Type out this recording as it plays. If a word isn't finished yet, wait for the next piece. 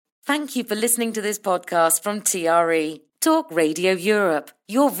Thank you for listening to this podcast from TRE, Talk Radio Europe,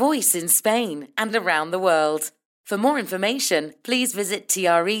 your voice in Spain and around the world. For more information, please visit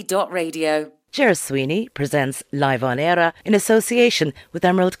tre.radio. Ger Sweeney presents Live on Eire in association with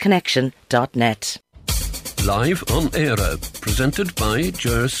emeraldconnection.net. Live on Eire, presented by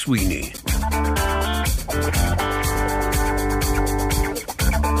Ger Sweeney.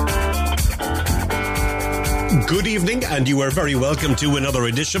 Good evening, and you are very welcome to another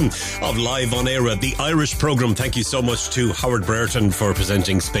edition of Live on Eire, the Irish programme. Thank you so much to Howard Brereton for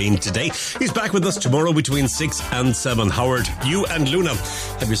presenting Spain today. He's back with us tomorrow between 6 and 7. Howard, you and Luna,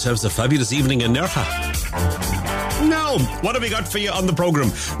 have yourselves a fabulous evening in Nerja. Now, what have we got for you on the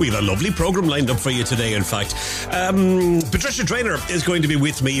programme? We have a lovely programme lined up for you today, in fact. Patricia Traynor is going to be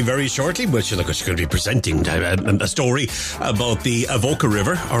with me very shortly, but she's going to be presenting a story about the Avoca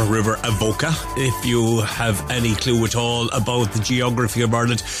River, or River Avoca. If you have any clue at all about the geography of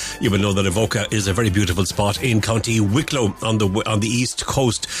Ireland, you will know that Avoca is a very beautiful spot in County Wicklow on the east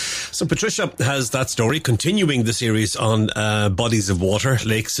coast. So Patricia has that story, continuing the series on bodies of water,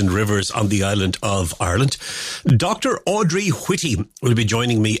 lakes and rivers on the island of Ireland. Dr. Audrey Whitty will be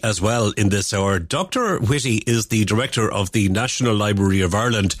joining me as well in this hour. Dr. Whitty is the director of the National Library of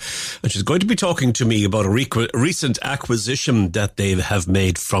Ireland, and she's going to be talking to me about a recent acquisition that they have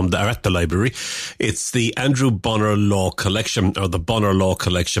made at the library. It's the Andrew Bonner Law Collection, or the Bonner Law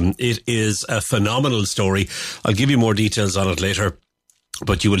Collection. It is a phenomenal story. I'll give you more details on it later.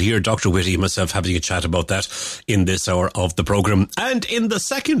 But you will hear Dr. Whitty and myself having a chat about that in this hour of the programme. And in the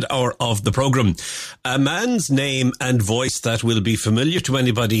second hour of the programme, a man's name and voice that will be familiar to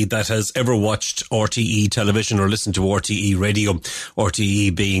anybody that has ever watched RTE television or listened to RTE radio,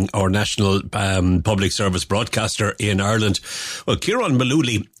 RTE being our national public service broadcaster in Ireland. Well, Ciarán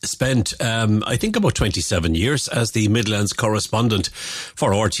Mullooly spent, I think, about 27 years as the Midlands correspondent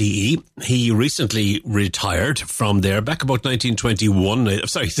for RTE. He recently retired from there back about 2021.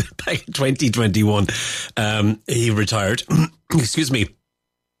 Back in 2021, he retired. Excuse me.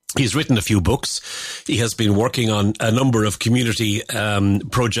 He's written a few books. He has been working on a number of community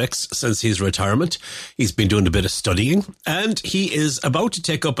projects since his retirement. He's been doing a bit of studying, and he is about to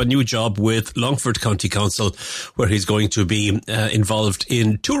take up a new job with Longford County Council, where he's going to be involved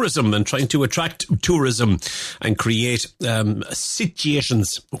in tourism and trying to attract tourism and create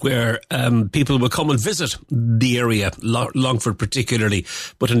situations where people will come and visit the area, Longford particularly,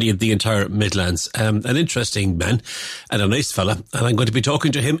 but indeed the entire Midlands. An interesting man and a nice fella, and I'm going to be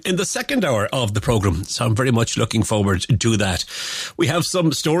talking to him in the second hour of the programme, so I'm very much looking forward to that. We have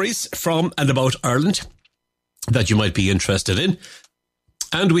some stories from and about Ireland that you might be interested in,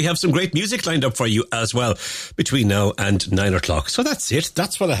 and we have some great music lined up for you as well between now and 9 o'clock. So that's it.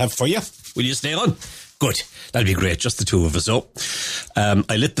 That's what I have for you. Will you stay on? Good. That'll be great. Just the two of us. So,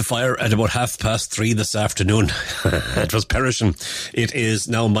 I lit the fire at about 3:30 this afternoon. It was perishing. It is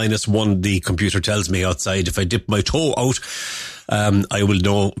now -1. The computer tells me outside. If I dip my toe out, I will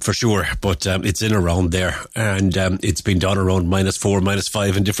know for sure, but it's in around there, and it's been down around -4,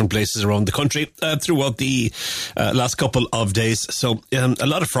 -5 in different places around the country throughout the last couple of days. So a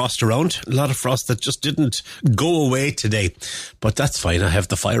lot of frost around, a lot of frost that just didn't go away today, but that's fine. I have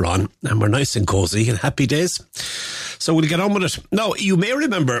the fire on, and we're nice and cozy and happy days. So we'll get on with it. Now, you may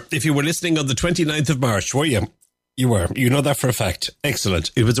remember, if you were listening on the 29th of March, were you? You were. You know that for a fact.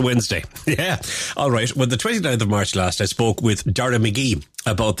 Excellent. It was a Wednesday. Yeah. All right. Well, the 29th of March last, I spoke with Dara McGee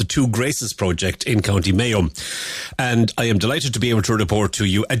about the Two Graces project in County Mayo. And I am delighted to be able to report to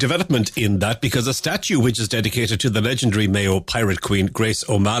you a development in that, because a statue which is dedicated to the legendary Mayo pirate queen Grace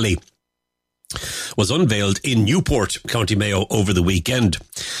O'Malley was unveiled in Newport, County Mayo, over the weekend.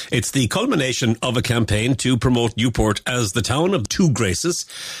 It's the culmination of a campaign to promote Newport as the town of two graces,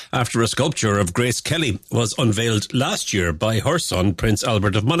 after a sculpture of Grace Kelly was unveiled last year by her son, Prince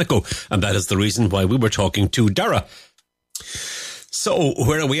Albert of Monaco. And that is the reason why we were talking to Dara. So,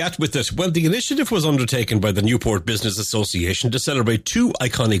 where are we at with it? Well, the initiative was undertaken by the Newport Business Association to celebrate two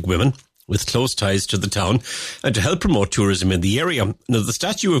iconic women with close ties to the town and to help promote tourism in the area. Now, the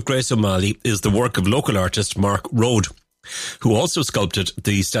statue of Grace O'Malley is the work of local artist Mark Rode, who also sculpted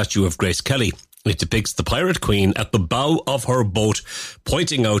the statue of Grace Kelly. It depicts the pirate queen at the bow of her boat,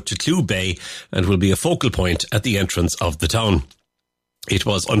 pointing out to Clew Bay, and will be a focal point at the entrance of the town. It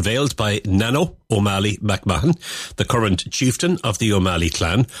was unveiled by Nano O'Malley McMahon, the current chieftain of the O'Malley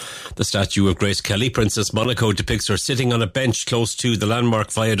clan. The statue of Grace Kelly, Princess Monaco, depicts her sitting on a bench close to the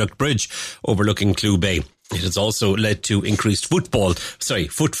landmark Viaduct Bridge overlooking Clew Bay. It has also led to increased footfall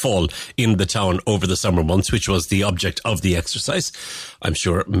in the town over the summer months, which was the object of the exercise. I'm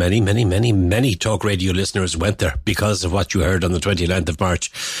sure many Talk Radio listeners went there because of what you heard on the 29th of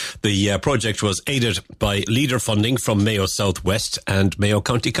March. The project was aided by leader funding from Mayo Southwest and Mayo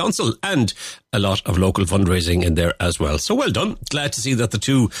County Council, and a lot of local fundraising in there as well. So well done. Glad to see that the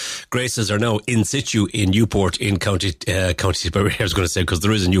two Graces are now in situ in Newport in County Tipperary. I was going to say, because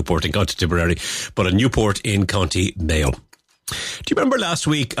there is a Newport in County Tipperary, but a Newport in County Mayo. Do you remember last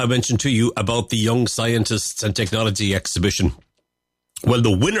week I mentioned to you about the Young Scientists and Technology exhibition? Well,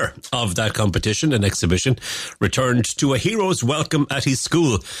 the winner of that competition and exhibition returned to a hero's welcome at his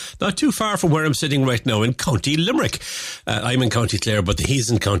school, not too far from where I'm sitting right now in County Limerick. I'm in County Clare, but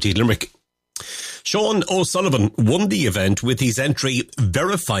he's in County Limerick. Sean O'Sullivan won the event with his entry,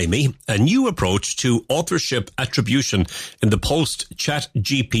 Verify Me, a new approach to authorship attribution in the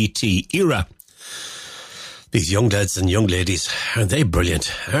post-ChatGPT era. These young lads and young ladies, aren't they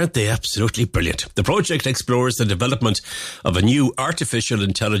brilliant? Aren't they absolutely brilliant? The project explores the development of a new artificial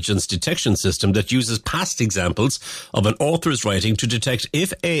intelligence detection system that uses past examples of an author's writing to detect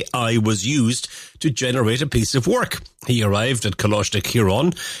if AI was used to generate a piece of work. He arrived at Colostic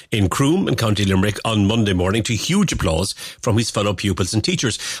Huron in Croom in County Limerick on Monday morning to huge applause from his fellow pupils and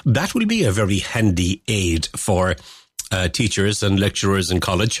teachers. That will be a very handy aid for teachers and lecturers in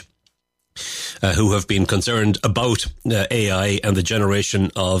college who have been concerned about AI and the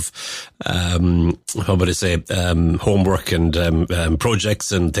generation of, homework and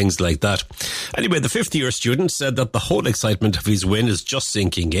projects and things like that. Anyway, the fifth-year student said that the whole excitement of his win is just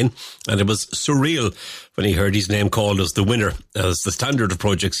sinking in, and it was surreal when he heard his name called as the winner. As the standard of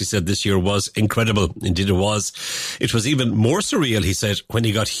projects, he said, this year was incredible. Indeed it was. It was even more surreal, he said, when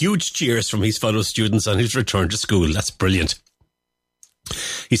he got huge cheers from his fellow students on his return to school. That's brilliant.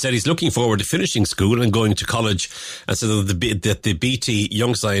 He said he's looking forward to finishing school and going to college, and said that the BT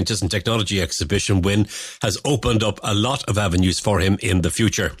Young Scientist and Technology exhibition win has opened up a lot of avenues for him in the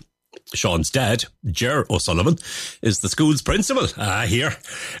future. Sean's dad, Ger O'Sullivan, is the school's principal here,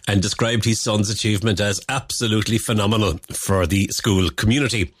 and described his son's achievement as absolutely phenomenal for the school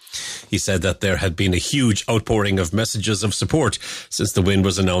community. He said that there had been a huge outpouring of messages of support since the win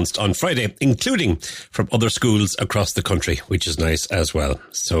was announced on Friday, including from other schools across the country, which is nice as well.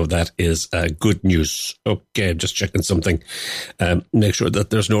 So that is good news. Okay, just checking something. Make sure that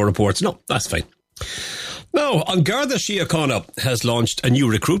there's no reports. No, that's fine. Now, An Garda Síochána has launched a new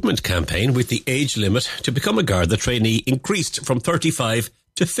recruitment campaign with the age limit to become a Garda trainee increased from 35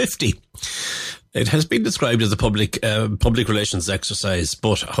 to 50. It has been described as a public relations exercise,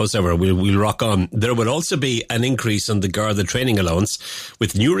 but however, we'll rock on. There will also be an increase in the Garda training allowance,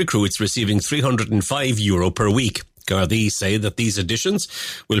 with new recruits receiving €305 per week. Gardaí say that these additions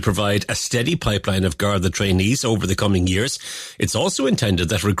will provide a steady pipeline of Garda trainees over the coming years. It's also intended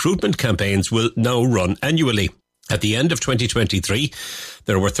that recruitment campaigns will now run annually. At the end of 2023,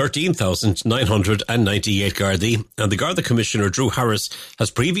 there were 13,998 Gardaí, and the Garda Commissioner, Drew Harris, has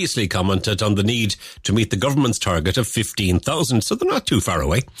previously commented on the need to meet the government's target of 15,000, so they're not too far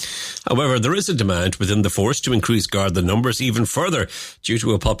away. However, there is a demand within the force to increase Garda numbers even further due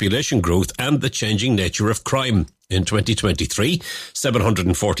to a population growth and the changing nature of crime. In 2023,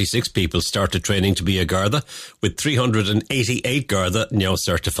 746 people started training to be a Garda, with 388 Garda now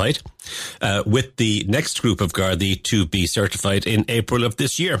certified, with the next group of Gardaí to be certified in April of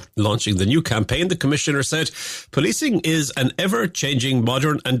this year. Launching the new campaign, the Commissioner said, policing is an ever-changing,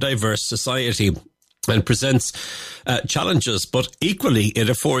 modern and diverse society and presents challenges, but equally it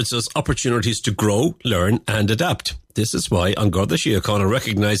affords us opportunities to grow, learn and adapt. This is why An Garda Síochána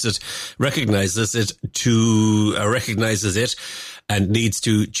recognizes it and needs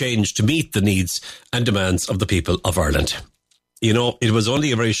to change to meet the needs and demands of the people of Ireland. You know, it was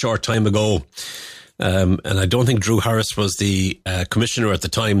only a very short time ago, and I don't think Drew Harris was the commissioner at the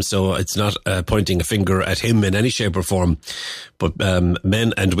time, so it's not pointing a finger at him in any shape or form. But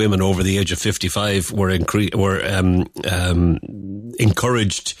men and women over the age of 55 were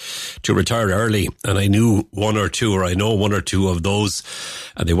encouraged to retire early, and I know one or two of those,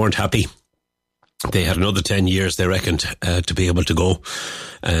 and they weren't happy. They had another 10 years, they reckoned, to be able to go,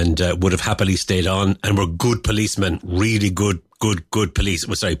 and would have happily stayed on, and were good policemen, really good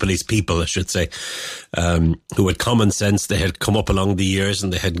police people, I should say, who had common sense. They had come up along the years,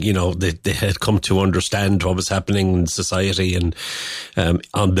 and they had, they had come to understand what was happening in society and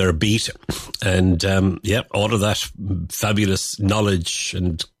on their beat, and all of that fabulous knowledge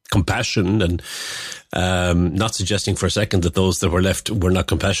and compassion, and not suggesting for a second that those that were left were not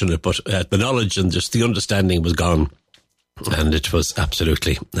compassionate, but the knowledge and just the understanding was gone. And it was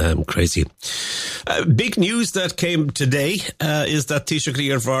absolutely crazy. Big news that came today is that Taoiseach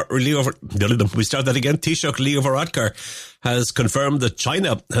Leo Varadkar has confirmed that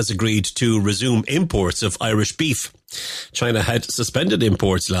China has agreed to resume imports of Irish beef. China had suspended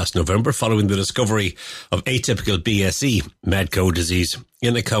imports last November following the discovery of atypical BSE, mad cow disease,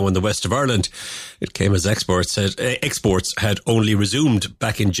 in a cow in the west of Ireland. It came as exports had only resumed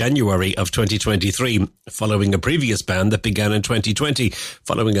back in January of 2023, following a previous ban that began in 2020,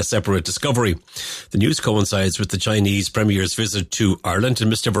 following a separate discovery. The news coincides with the Chinese Premier's visit to Ireland, and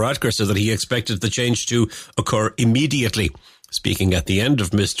Mr. Varadkar said that he expected the change to occur immediately. Speaking at the end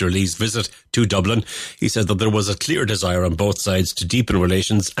of Mr. Lee's visit to Dublin, he said that there was a clear desire on both sides to deepen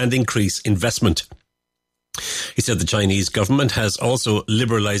relations and increase investment. He said the Chinese government has also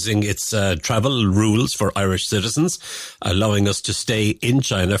liberalising its travel rules for Irish citizens, allowing us to stay in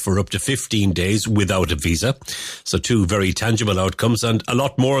China for up to 15 days without a visa. So 2 very tangible outcomes and a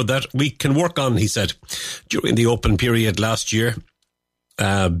lot more that we can work on, he said. During the open period last year,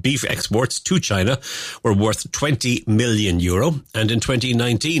 beef exports to China were worth €20 million, and in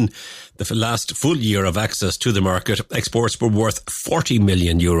 2019, the last full year of access to the market, exports were worth €40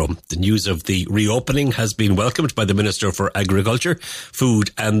 million. The news of the reopening has been welcomed by the Minister for Agriculture,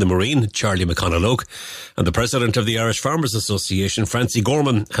 Food and the Marine, Charlie McConalogue, and the President of the Irish Farmers Association, Francie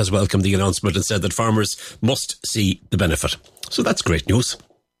Gorman, has welcomed the announcement and said that farmers must see the benefit. So that's great news.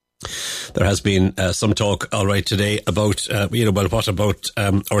 There has been some talk, all right, today about, what about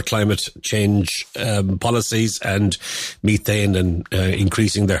our climate change policies and methane and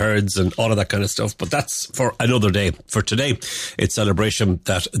increasing the herds and all of that kind of stuff. But that's for another day. For today, it's celebration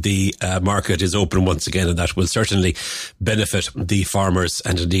that the market is open once again, and that will certainly benefit the farmers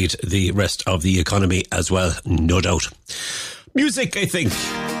and indeed the rest of the economy as well, no doubt. Music, I think.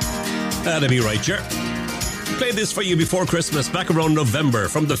 That'll be right, Ger. Play this for you before Christmas, back around November,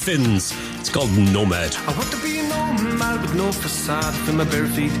 from the Finns. It's called Nomad. I want to be a nomad with no facade, feel my bare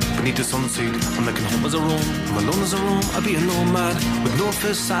feet beneath the sunset. I'm making home as a roam, I'm alone as a roam. I'll be a nomad with no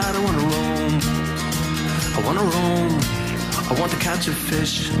facade. I want to roam, I want to roam. I want to catch a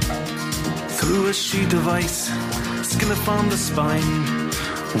fish through a sheet of ice, skin it from the spine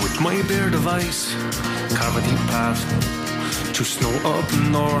with my bare device. Carve a deep path to snow up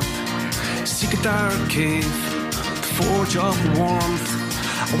north, seek a dark cave to forge up warmth.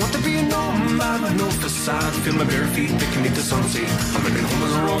 I want to be a nomad with no facade, feel my bare feet beneath the sunset. I'm making home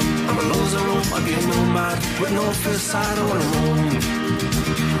as a roam, I'm alone as a roam. I'll be a nomad with no facade. I want to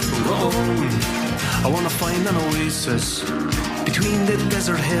roam. I want to find an oasis between the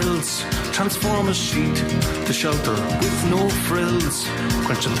desert hills, transform a sheet to shelter with no frills,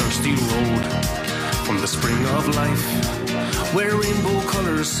 quench a thirsty road from the spring of life, wear rainbow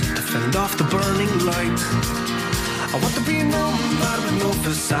colours to fend off the burning light. I want to be a nomad with no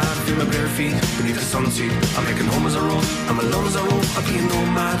facade, feel my bare feet beneath the sunset. I'm making home as a roam, I'm alone as a roam. I'll be a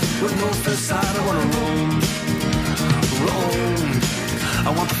nomad with no facade. I want to roam. I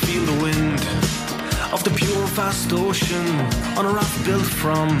want to feel the wind of the pure vast ocean on a raft built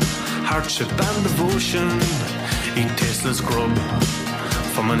from hardship and devotion. Eat tasteless grub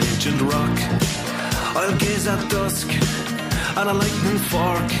from an ancient rock. I'll gaze at dusk and a lightning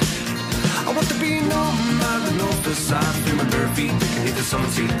fork. I want to be a nomad with no facade, feel my bare feet beneath the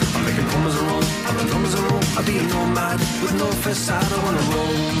sunset. I'm making home as a roam, I'm alone as a roam. I'll be a nomad with no facade. I want to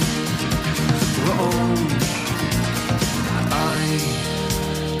roam.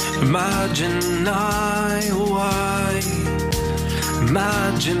 Imagine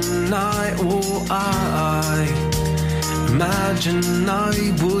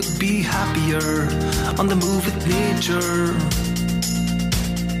I would be happier on the move with nature.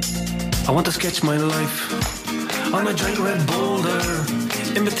 I want to sketch my life on a giant red boulder,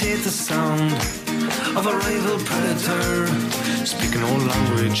 imitate the sound of a rival predator, speak no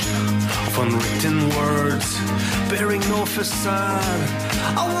language of unwritten words, bearing no facade.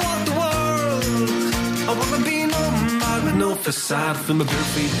 I want the world, I want to be nomad with no facade, feel my bare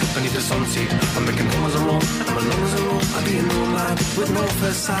feet beneath the sunset. I'm making home as a roam, I'm alone as a roam. I'll be a nomad with no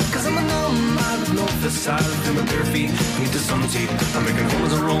facade, cause I'm a nomad with no facade, feel my bare feet beneath the sunset. I'm making home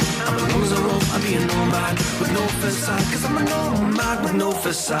as a roam, I'm alone as a roam. I'll be a nomad with no facade, cause I'm a nomad with no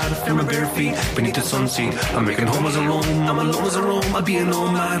facade, feel my bare feet beneath the sunset. I'm making home as a roam, I'm alone as a roam. I'll be a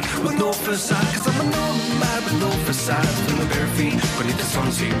nomad with no facade, cause I'm a nomad with no facade, feel my bare feet beneath the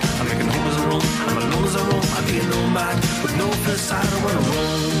sunset. I'm making home as a roam, I'm alone as a roam. I'll be a nomad with no facade. I wanna roam.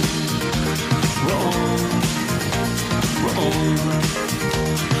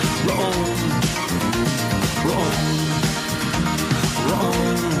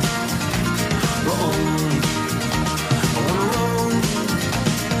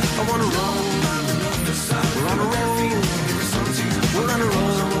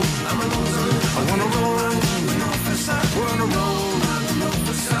 We're on a roll.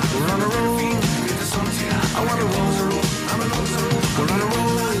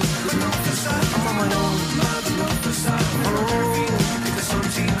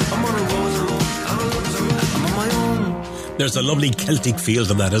 There's a lovely Celtic feel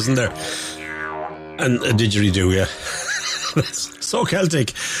to that, isn't there? And a didgeridoo, yeah. So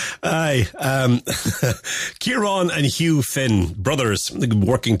Celtic. Aye. Kieran and Hugh Finn, brothers,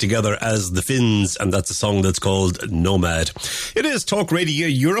 working together as the Finns, and that's a song that's called Nomad. It is Talk Radio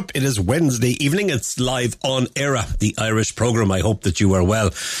Europe. It is Wednesday evening. It's live on Eire, the Irish programme. I hope that you are well.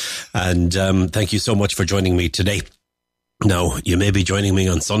 And thank you so much for joining me today. Now, you may be joining me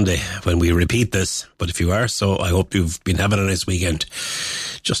on Sunday when we repeat this, but if you are, so I hope you've been having a nice weekend.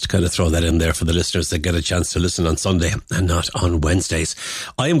 Just to kind of throw that in there for the listeners that get a chance to listen on Sunday and not on Wednesdays.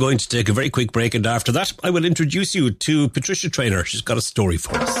 I am going to take a very quick break, and after that, I will introduce you to Patricia Traynor. She's got a story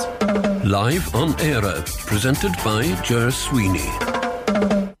for us. Live on Eire, presented by Ger Sweeney.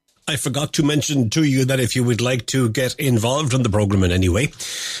 I forgot to mention to you that if you would like to get involved in the programme in any way,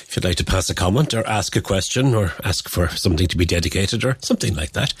 if you'd like to pass a comment or ask a question or ask for something to be dedicated or something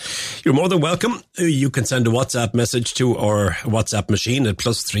like that, you're more than welcome. You can send a WhatsApp message to our WhatsApp machine at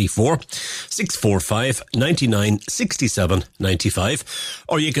 +34 645 99 67 95,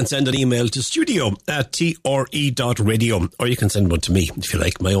 or you can send an email to studio@tre.radio, or you can send one to me if you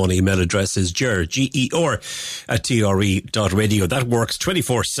like. My own email address is ger, GER, @tre.radio. That works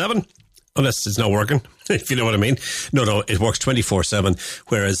 24/7. Unless it's not working, if you know what I mean. No, it works 24/7.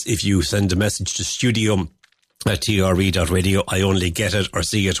 Whereas if you send a message to studio@tre.radio, I only get it or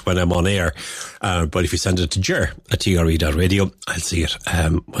see it when I'm on air. But if you send it to ger@tre.radio, I'll see it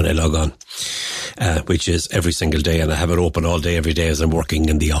when I log on, which is every single day. And I have it open all day, every day as I'm working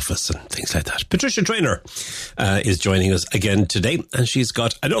in the office and things like that. Patricia Traynor is joining us again today. And she's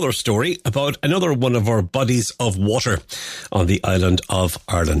got another story about another one of our bodies of water on the island of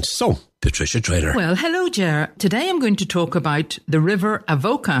Ireland. So, Patricia Traynor. Well, hello, Ger. Today I'm going to talk about the River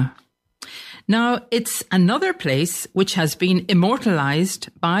Avoca. Now, it's another place which has been immortalised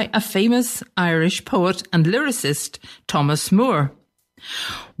by a famous Irish poet and lyricist, Thomas Moore.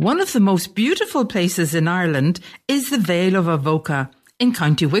 One of the most beautiful places in Ireland is the Vale of Avoca in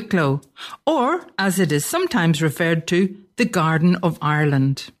County Wicklow, or, as it is sometimes referred to, the Garden of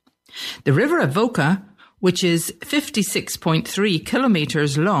Ireland. The River Avoca, which is 56.3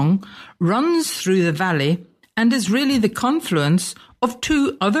 kilometres long, runs through the valley and is really the confluence of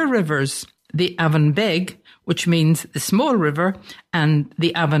two other rivers, the Avon Beg, which means the small river, and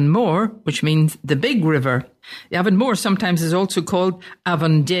the Avon More, which means the big river. The Avon More sometimes is also called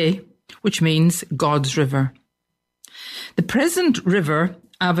Avon Dee, which means God's river. The present river,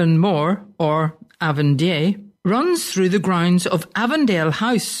 Avon More, or Avon Dee, runs through the grounds of Avondale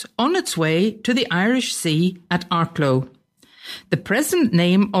House on its way to the Irish Sea at Arklow. The present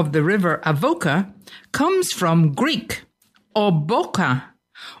name of the River Avoca comes from Greek, oboka,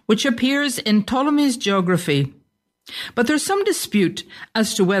 which appears in Ptolemy's geography. But there's some dispute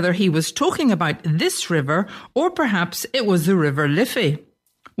as to whether he was talking about this river or perhaps it was the River Liffey.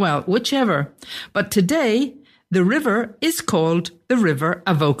 Well, whichever. But today, the river is called the River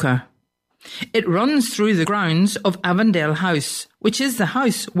Avoca. It runs through the grounds of Avondale House, which is the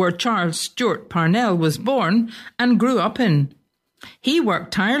house where Charles Stuart Parnell was born and grew up in. He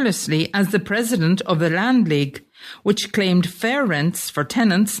worked tirelessly as the president of the Land League, which claimed fair rents for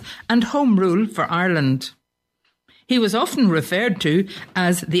tenants and home rule for Ireland. He was often referred to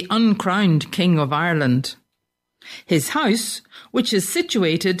as the uncrowned King of Ireland. His house, which is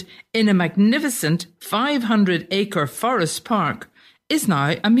situated in a magnificent 500-acre forest park, is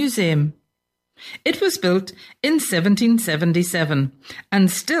now a museum. It was built in 1777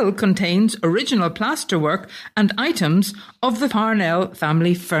 and still contains original plasterwork and items of the Parnell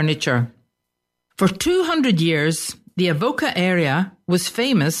family furniture. For 200 years, the Avoca area was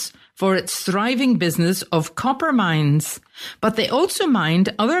famous for its thriving business of copper mines, but they also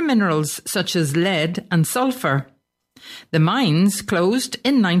mined other minerals such as lead and sulphur. The mines closed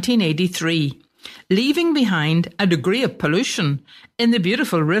in 1983, leaving behind a degree of pollution in the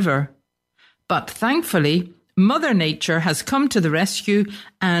beautiful river. But thankfully, Mother Nature has come to the rescue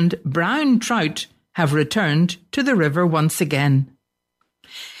and brown trout have returned to the river once again.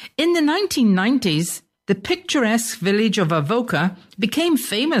 In the 1990s, the picturesque village of Avoca became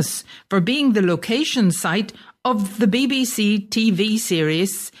famous for being the location site of the BBC TV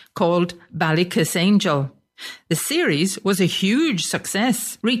series called Ballykissangel. The series was a huge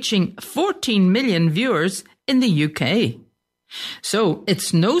success, reaching 14 million viewers in the UK. So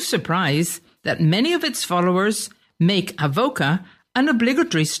it's no surprise that many of its followers make Avoca an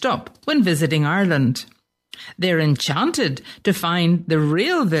obligatory stop when visiting Ireland. They're enchanted to find the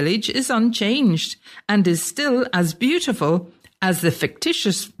real village is unchanged and is still as beautiful as the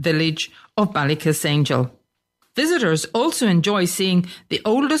fictitious village of Ballykissangel. Visitors also enjoy seeing the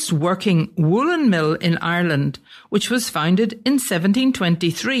oldest working woolen mill in Ireland, which was founded in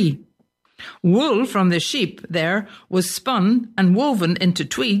 1723. Wool from the sheep there was spun and woven into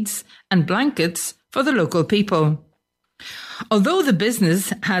tweeds and blankets for the local people. Although the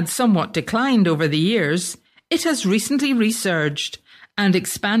business had somewhat declined over the years, it has recently resurged and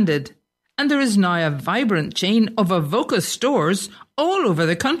expanded, and there is now a vibrant chain of Avoca stores all over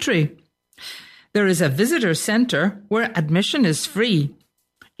the country. There is a visitor centre where admission is free.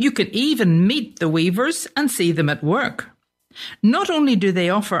 You can even meet the weavers and see them at work. Not only do they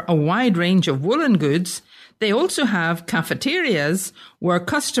offer a wide range of woolen goods, they also have cafeterias where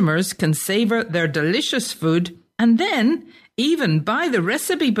customers can savour their delicious food and then even buy the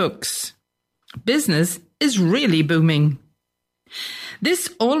recipe books. Business is really booming.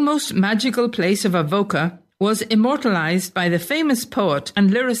 This almost magical place of Avoca was immortalised by the famous poet and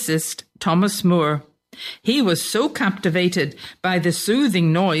lyricist Thomas Moore. He was so captivated by the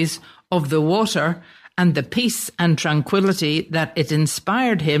soothing noise of the water and the peace and tranquility that it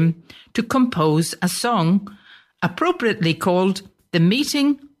inspired him to compose a song appropriately called The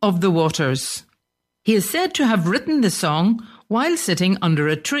Meeting of the Waters. He is said to have written the song while sitting under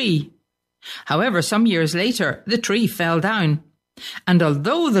a tree. However, some years later, the tree fell down, and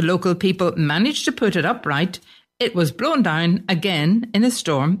although the local people managed to put it upright, it was blown down again in a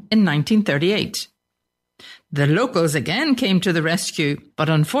storm in 1938. The locals again came to the rescue, but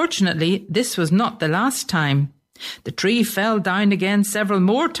unfortunately this was not the last time. The tree fell down again several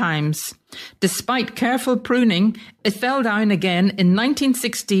more times. Despite careful pruning, it fell down again in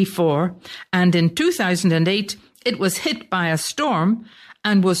 1964, and in 2008 it was hit by a storm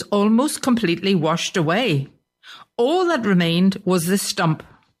and was almost completely washed away. All that remained was the stump.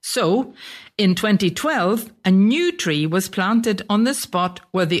 So, in 2012, a new tree was planted on the spot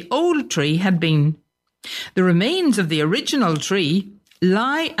where the old tree had been. The remains of the original tree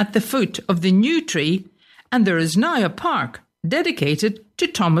lie at the foot of the new tree, and there is now a park dedicated to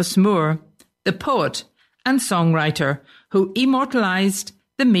Thomas Moore, the poet and songwriter who immortalised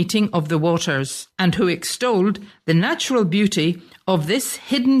the meeting of the waters and who extolled the natural beauty of this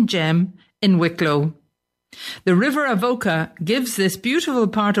hidden gem in Wicklow. The River Avoca gives this beautiful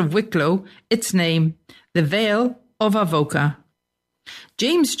part of Wicklow its name, the Vale of Avoca.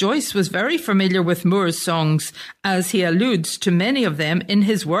 James Joyce was very familiar with Moore's songs, as he alludes to many of them in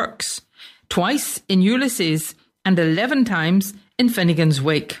his works, twice in Ulysses and 11 times in Finnegan's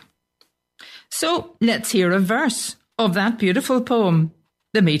Wake. So let's hear a verse of that beautiful poem,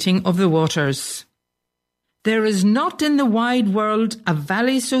 The Meeting of the Waters. There is not in the wide world a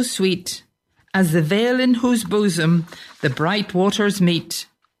valley so sweet as the vale in whose bosom the bright waters meet.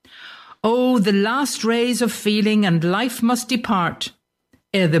 Oh, the last rays of feeling and life must depart,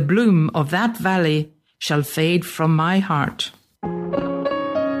 ere the bloom of that valley shall fade from my heart.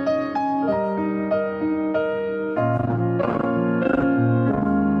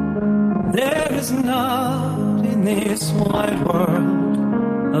 There is not in this wide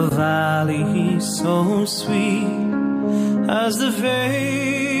world a valley so sweet as the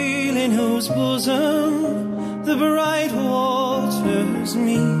vale in whose bosom the bright waters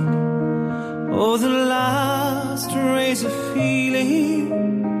meet. Oh, the last rays of feeling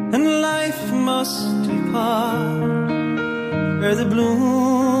and life must depart, ere the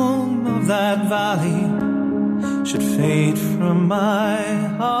bloom of that valley should fade from my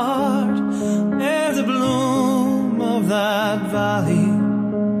heart, ere the bloom of that valley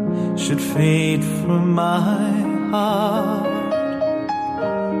should fade from my heart.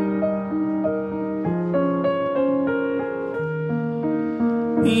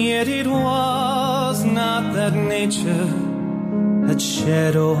 Yet it was not that nature had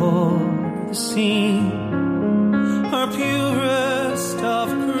shed o'er the scene her purest of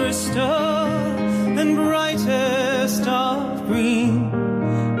crystal and brightest of green.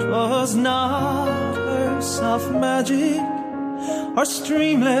 'Twas not her soft magic or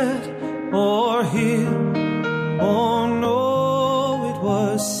streamlet or hill. Oh no, it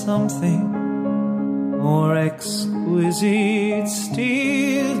was something more exquisite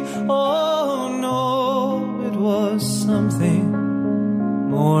still. Oh no, it was something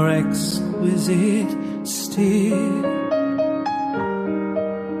more exquisite still.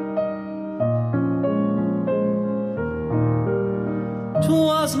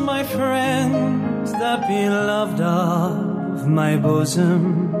 'Twas my friend, the beloved of my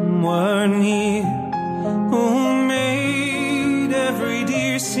bosom, were near, who made every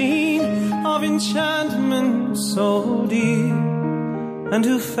dear scene of enchantment so dear, and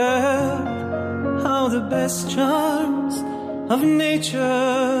who felt how the best charms of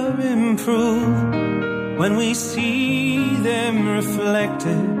nature improve when we see them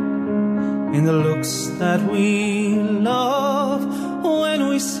reflected in the looks that we love, when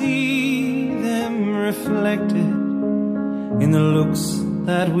we see them reflected in the looks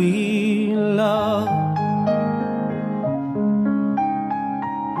that we love.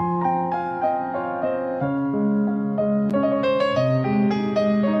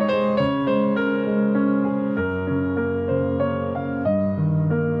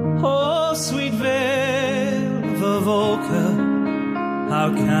 Oh, sweet veil of Avoca, how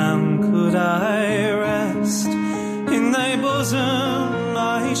calm could I rest in thy bosom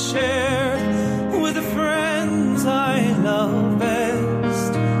I shared with the friends I love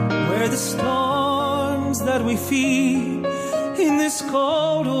best, where the storms that we feel in this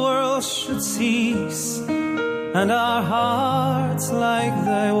cold world should cease, and our hearts like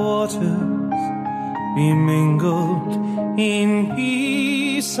thy waters be mingled in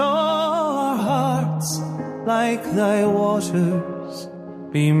peace. Oh, our hearts like thy waters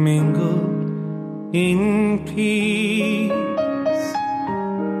be mingled in peace.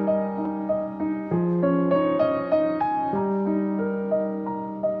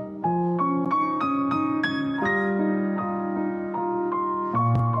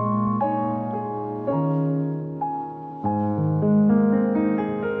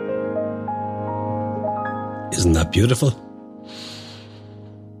 Isn't that beautiful?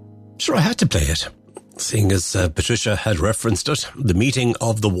 Sure, I had to play it, seeing as Patricia had referenced it. The Meeting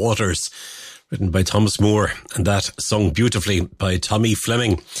of the Waters, written by Thomas Moore, and that sung beautifully by Tommy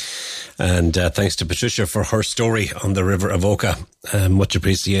Fleming. And thanks to Patricia for her story on the River Avoca. Much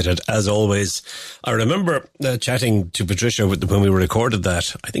appreciated, as always. I remember chatting to Patricia when we recorded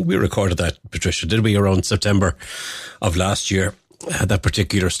that. I think we recorded that, Patricia, did we, around September of last year? That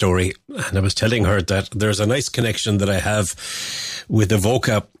particular story, and I was telling her that there's a nice connection that I have with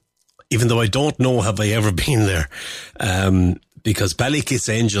Avoca, even though I don't know have I ever been there, because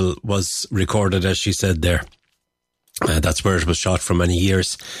Ballykissangel was recorded, as she said there. That's where it was shot for many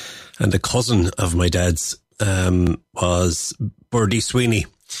years, and the cousin of my dad's was Ger Sweeney.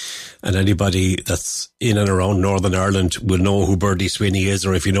 And anybody that's in and around Northern Ireland will know who Ger Sweeney is,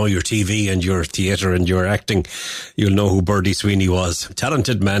 or if you know your TV and your theatre and your acting, you'll know who Ger Sweeney was.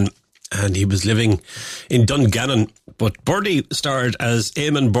 Talented man, and he was living in Dungannon. But Bertie starred as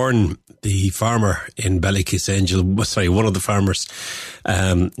Eamon Byrne, the farmer in Ballykissangel. Sorry, one of the farmers.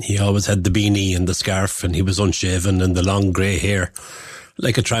 He always had the beanie and the scarf, and he was unshaven and the long grey hair.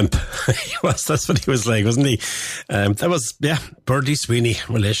 Like a tramp. He was. That's what he was like, wasn't he? That was, Ger Sweeney,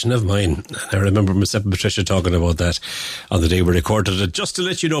 relation of mine. I remember myself and Patricia talking about that on the day we recorded it. Just to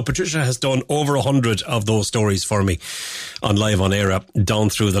let you know, Patricia has done over 100 of those stories for me on Live on Eire down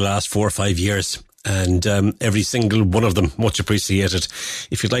through the last 4 or 5 years. And every single one of them, much appreciated.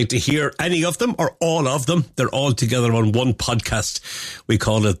 If you'd like to hear any of them or all of them, they're all together on one podcast. We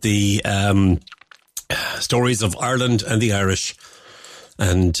call it the Stories of Ireland and the Irish.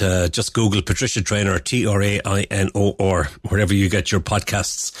 And just Google Patricia Traynor, TRAINOR, wherever you get your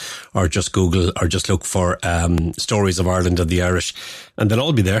podcasts, or just Google, or just look for Stories of Ireland and the Irish, and they'll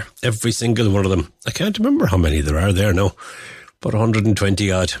all be there, every single one of them. I can't remember how many there are there now, but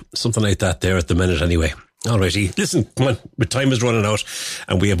 120 odd, something like that there at the minute anyway. Alrighty, listen, come on, time is running out,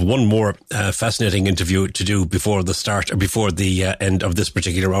 and we have one more fascinating interview to do before the start, or before the end of this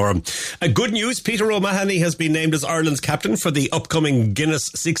particular hour. Good news, Peter O'Mahony has been named as Ireland's captain for the upcoming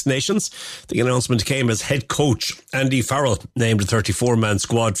Guinness Six Nations. The announcement came as head coach Andy Farrell named a 34-man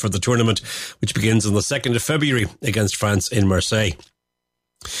squad for the tournament, which begins on the 2nd of February against France in Marseille.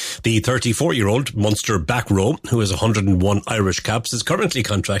 The 34-year-old Munster back row, who has 101 Irish caps, is currently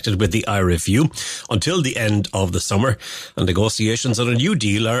contracted with the IRFU until the end of the summer, and negotiations on a new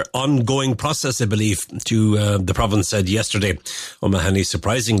deal are ongoing process, I believe, the province said yesterday. O'Mahony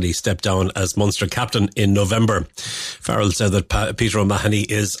surprisingly stepped down as Munster captain in November. Farrell said that Peter O'Mahony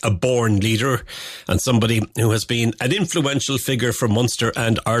is a born leader and somebody who has been an influential figure for Munster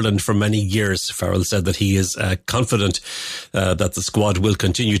and Ireland for many years. Farrell said that he is confident that the squad will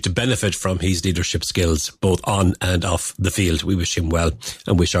continue to benefit from his leadership skills, both on and off the field. We wish him well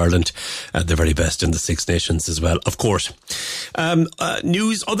and wish Ireland the very best in the Six Nations as well, of course. Other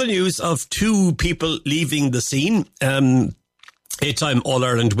news of two people leaving the scene. Eight-time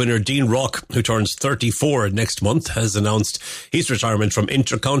All-Ireland winner Dean Rock, who turns 34 next month, has announced his retirement from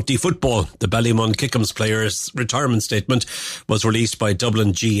inter-county football. The Ballymun Kickham's player's retirement statement was released by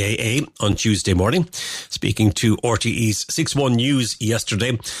Dublin GAA on Tuesday morning. Speaking to RTE's 6-1 News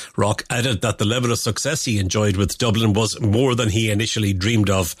yesterday, Rock added that the level of success he enjoyed with Dublin was more than he initially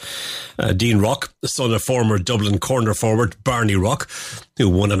dreamed of. Dean Rock, son of former Dublin corner forward Barney Rock, who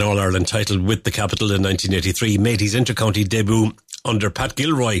won an All-Ireland title with the Capital in 1983, made his inter-county debut under Pat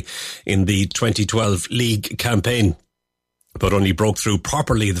Gilroy in the 2012 league campaign, but only broke through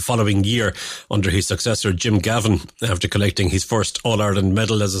properly the following year under his successor Jim Gavin after collecting his first All-Ireland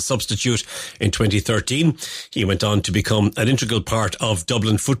medal as a substitute in 2013. He went on to become an integral part of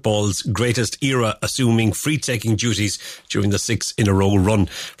Dublin football's greatest era, assuming free-taking duties during the 6-in-a-row run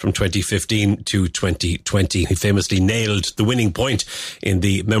from 2015 to 2020. He famously nailed the winning point in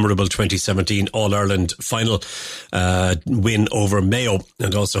the memorable 2017 All-Ireland final win over Mayo,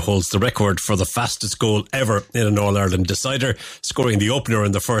 and also holds the record for the fastest goal ever in an All-Ireland decider, scoring the opener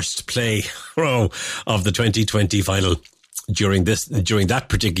in the first play of the 2020 final. During that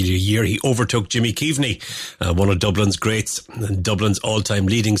particular year, he overtook Jimmy Keaveney, one of Dublin's greats and Dublin's all-time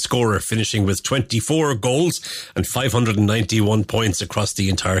leading scorer, finishing with 24 goals and 591 points across the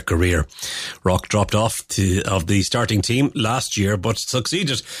entire career. Rock dropped off of the starting team last year, but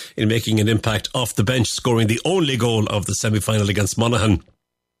succeeded in making an impact off the bench, scoring the only goal of the semi-final against Monaghan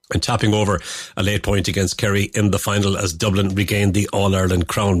and tapping over a late point against Kerry in the final as Dublin regained the All-Ireland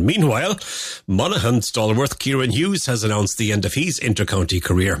crown. Meanwhile, Monaghan stalwart Kieran Hughes has announced the end of his inter-county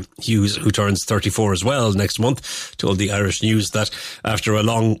career. Hughes, who turns 34 as well next month, told the Irish News that after a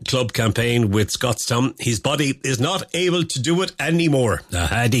long club campaign with Scottstown, his body is not able to do it anymore.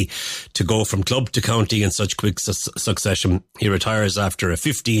 Haddy to go from club to county in such quick succession. He retires after a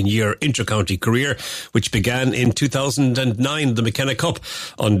 15-year inter-county career, which began in 2009, the McKenna Cup,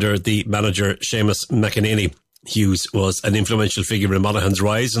 under the manager Seamus McEnany. Hughes was an influential figure in Monaghan's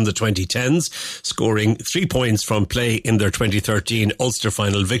rise in the 2010s, scoring 3 points from play in their 2013 Ulster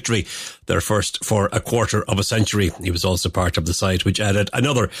final victory, their first for a quarter of a century. He was also part of the side which added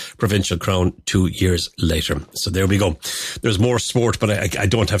another provincial crown 2 years later. So there we go. There's more sport, but I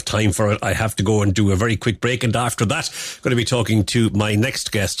don't have time for it. I have to go and do a very quick break, and after that, I'm going to be talking to my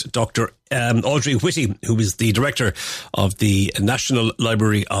next guest, Dr. Audrey Whitty, who is the director of the National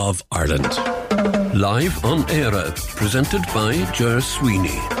Library of Ireland. Live on Eire, presented by Ger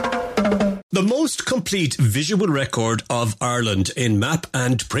Sweeney. The most complete visual record of Ireland in map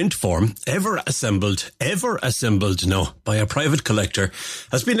and print form ever assembled now by a private collector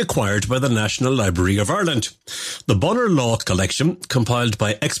has been acquired by the National Library of Ireland. The Bonner Law collection, compiled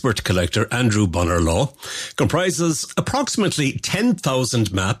by expert collector Andrew Bonner Law, comprises approximately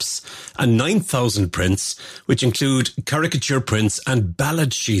 10,000 maps and 9,000 prints, which include caricature prints and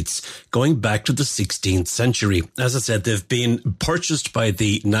ballad sheets going back to the 16th century. As I said, they've been purchased by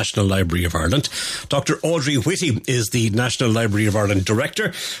the National Library of Ireland. Dr. Audrey Whitty is the National Library of Ireland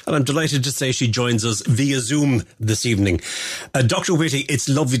Director, and I'm delighted to say she joins us via Zoom this evening. Dr. Whitty, it's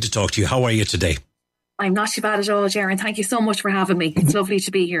lovely to talk to you. How are you today? I'm not too bad at all, Ger, and thank you so much for having me. It's lovely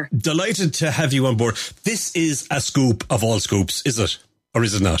to be here. Delighted to have you on board. This is a scoop of all scoops, is it? Or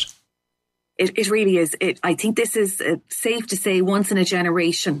is it not? It really is. I think this is safe to say once in a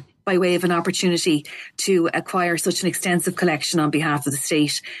generation, by way of an opportunity to acquire such an extensive collection on behalf of the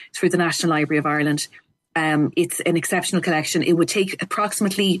state through the National Library of Ireland. It's an exceptional collection. It would take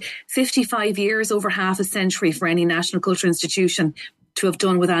approximately 55 years, over half a century, for any national cultural institution to have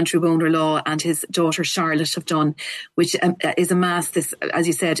done what Andrew Bonner Law and his daughter Charlotte have done, which is amassed this, as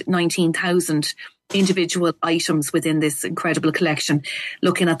you said, 19,000 individual items within this incredible collection,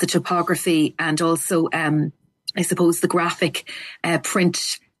 looking at the topography and also, I suppose, the graphic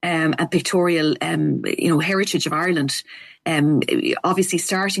print and pictorial, heritage of Ireland. Obviously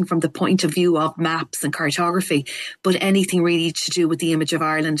starting from the point of view of maps and cartography, but anything really to do with the image of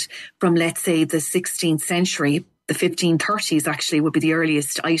Ireland from, let's say, the 16th century, the 1530s actually would be the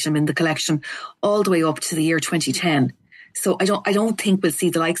earliest item in the collection, all the way up to the year 2010. So I don't think we'll see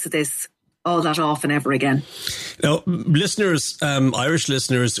the likes of this all that often ever again. Now, listeners, Irish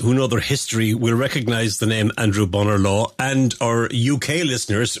listeners who know their history will recognise the name Andrew Bonner Law, and our UK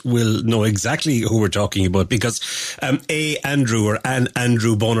listeners will know exactly who we're talking about, because An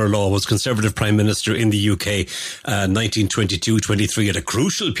Andrew Bonner Law was Conservative Prime Minister in the UK 1922-23, at a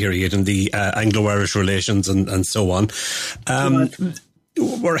crucial period in the Anglo-Irish relations and so on.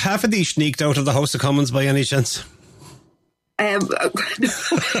 Were half of these sneaked out of the House of Commons by any chance? No,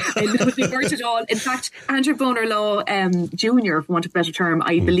 they weren't at all. In fact, Andrew Bonner Law Jr., for want of a better term,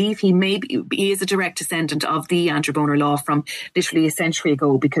 I believe he is a direct descendant of the Andrew Bonner Law from literally a century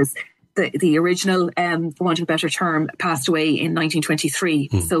ago, because the original, for want of a better term, passed away in 1923,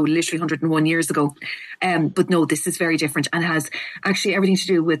 so literally 101 years ago. But no, this is very different and has actually everything to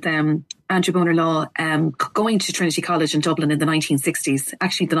do with Andrew Bonner Law going to Trinity College in Dublin in the 1960s,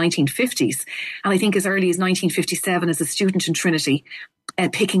 actually the 1950s. And I think as early as 1957 as a student in Trinity,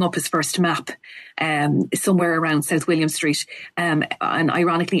 picking up his first map somewhere around South William Street, and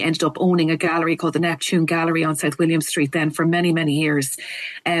ironically ended up owning a gallery called the Neptune Gallery on South William Street then for many, many years.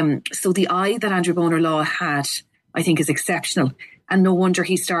 So the eye that Andrew Bonar-Law had, I think, is exceptional. And no wonder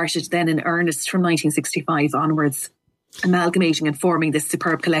he started then in earnest from 1965 onwards, amalgamating and forming this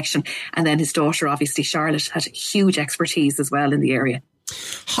superb collection. And then his daughter, obviously Charlotte, had huge expertise as well in the area.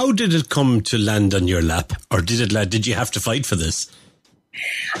 How did it come to land on your lap? Or did you have to fight for this?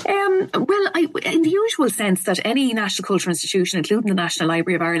 In the usual sense that any national cultural institution, including the National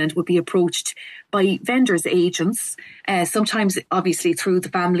Library of Ireland, would be approached by vendors' agents, sometimes obviously through the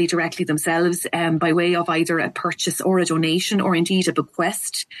family directly themselves, by way of either a purchase or a donation or indeed a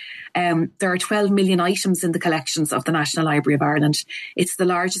bequest. There are 12 million items in the collections of the National Library of Ireland. It's the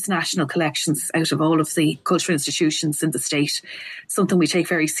largest national collections out of all of the cultural institutions in the state, something we take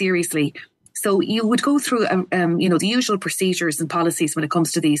very seriously. So you would go through, the usual procedures and policies when it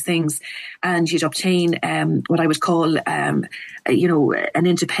comes to these things, and you'd obtain what I would call, an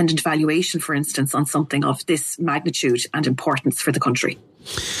independent valuation, for instance, on something of this magnitude and importance for the country.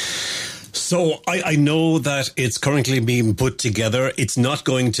 So I know that it's currently being put together. It's not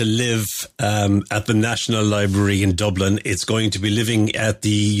going to live at the National Library in Dublin. It's going to be living at the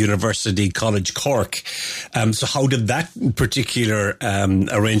University College Cork. So how did that particular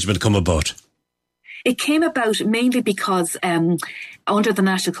arrangement come about? It came about mainly because under the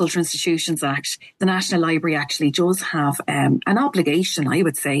National Cultural Institutions Act, the National Library actually does have an obligation, I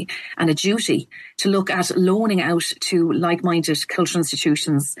would say, and a duty to look at loaning out to like-minded cultural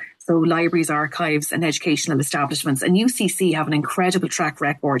institutions, so libraries, archives and educational establishments. And UCC have an incredible track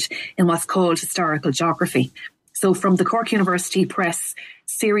record in what's called historical geography. So from the Cork University Press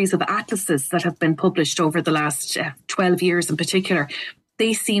series of atlases that have been published over the last 12 years in particular,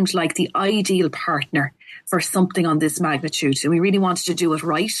 they seemed like the ideal partner for something on this magnitude. And we really wanted to do it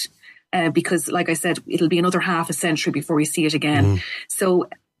right because, like I said, it'll be another half a century before we see it again. So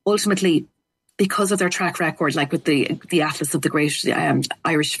ultimately, because of their track record, like with the Atlas of the Great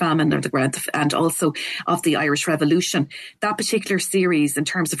Irish Famine and also of the Irish Revolution, that particular series in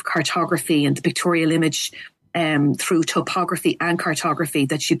terms of cartography and the pictorial image through topography and cartography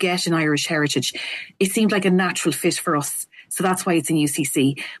that you get in Irish heritage, it seemed like a natural fit for us. So that's why it's in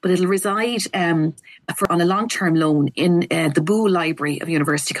UCC. But it'll reside on a long-term loan in the Boo Library of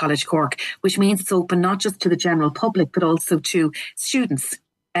University College Cork, which means it's open not just to the general public, but also to students.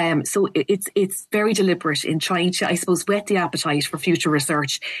 So it's very deliberate in trying to, I suppose, whet the appetite for future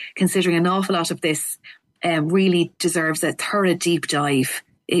research, considering an awful lot of this really deserves a thorough deep dive.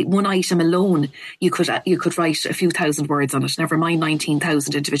 One item alone, you could write a few thousand words on it, never mind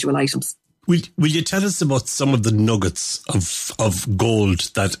 19,000 individual items. Will you tell us about some of the nuggets of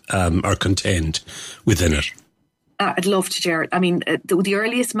gold that are contained within it? I'd love to, Ger. I mean, the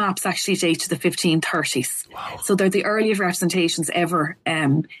earliest maps actually date to the 1530s. Wow. So they're the earliest representations ever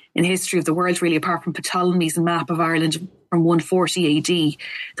in the history of the world, really, apart from Ptolemy's map of Ireland from 140 AD.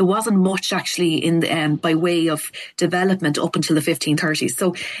 There wasn't much actually in by way of development up until the 1530s.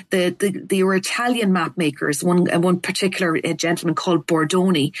 So they were Italian map makers. One particular gentleman called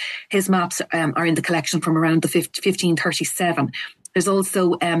Bordoni, his maps are in the collection from around the 1537. There's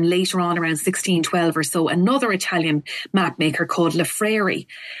also later on around 1612 or so another Italian map maker called Lafreri.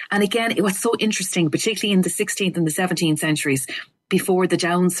 And again, it was so interesting, particularly in the 16th and the 17th centuries, before the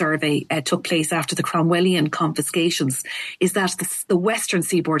Down survey took place after the Cromwellian confiscations, is that the western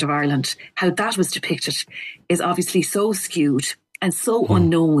seaboard of Ireland, how that was depicted, is obviously so skewed and so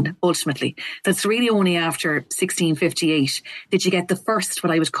unknown, ultimately. That's really only after 1658 did you get the first,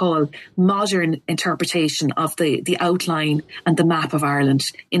 what I would call, modern interpretation of the outline and the map of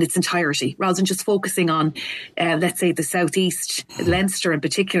Ireland in its entirety, rather than just focusing on, let's say, the southeast, Leinster in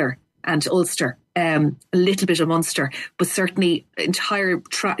particular, and Ulster, a little bit of Munster, but certainly entire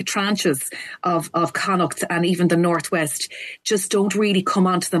tranches of Connacht and even the northwest just don't really come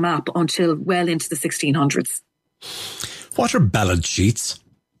onto the map until well into the 1600s. What are ballad sheets?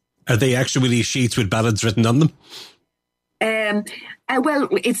 Are they actually sheets with ballads written on them? Well,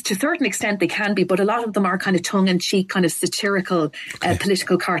 it's to a certain extent they can be, but a lot of them are kind of tongue-in-cheek, kind of satirical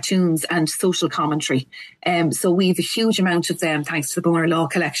political cartoons and social commentary. So we have a huge amount of them thanks to the Bonar-Law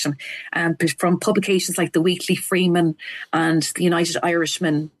collection, from publications like the Weekly Freeman and the United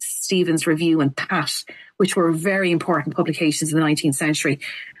Irishman, Stephen's Review and Pat, which were very important publications in the 19th century.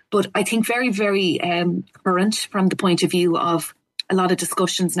 But I think very, very current from the point of view of a lot of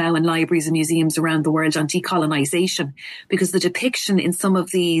discussions now in libraries and museums around the world on decolonisation, because the depiction in some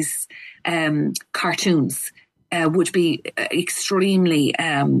of these cartoons would be extremely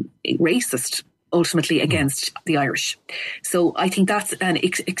racist. ultimately against the Irish. So I think that's an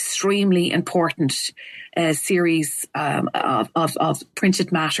extremely important series of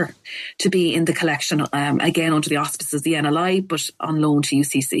printed matter to be in the collection, again under the auspices of the NLI, but on loan to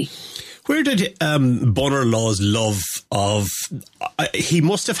UCC. Where did Bonar Law's love of... he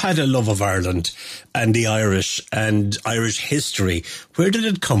must have had a love of Ireland and the Irish and Irish history. Where did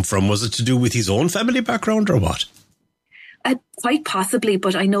it come from? Was it to do with his own family background or what? Quite possibly,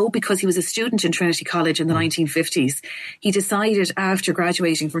 but I know because he was a student in Trinity College in the 1950s, he decided after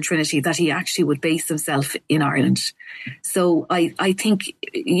graduating from Trinity that he actually would base himself in Ireland. So I think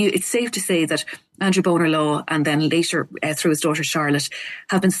it's safe to say that Andrew Bonar Law and then later through his daughter Charlotte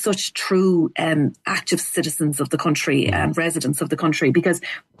have been such true active citizens of the country and residents of the country, because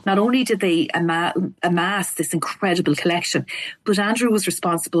not only did they amass this incredible collection, but Andrew was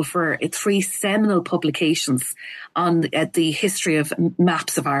responsible for 3 seminal publications on the history of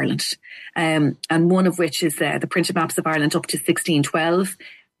maps of Ireland, and one of which is the printed maps of Ireland up to 1612,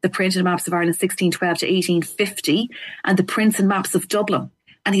 the printed maps of Ireland 1612 to 1850, and the prints and maps of Dublin.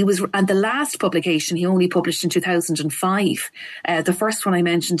 And the last publication he only published in 2005. The first one I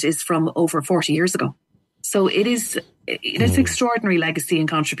mentioned is from over 40 years ago. So it's an extraordinary legacy and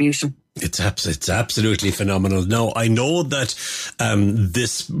contribution. It's absolutely phenomenal. Now, I know that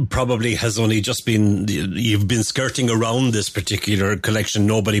this probably has only just been, you've been skirting around this particular collection.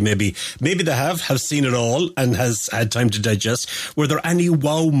 Nobody maybe they have seen it all and has had time to digest. Were there any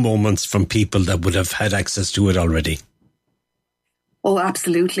wow moments from people that would have had access to it already? Oh,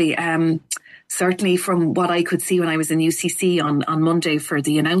 absolutely. Certainly from what I could see when I was in UCC on Monday for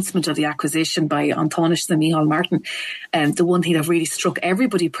the announcement of the acquisition by Antánis and Micheál Martin, the one thing that really struck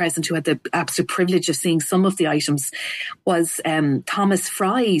everybody present who had the absolute privilege of seeing some of the items was Thomas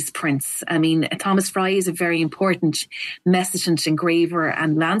Fry's prints. I mean, Thomas Fry is a very important messagant engraver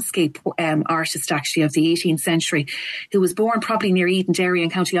and landscape artist, actually, of the 18th century, who was born probably near Edenderry in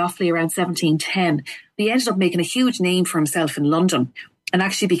County Offaly around 1710. He ended up making a huge name for himself in London, and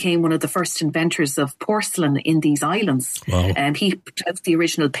actually became one of the first inventors of porcelain in these islands. Wow. He put out the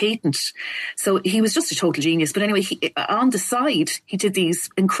original patent. So he was just a total genius. But anyway, on the side, he did these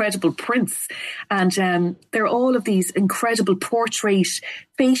incredible prints. And they're all of these incredible portrait,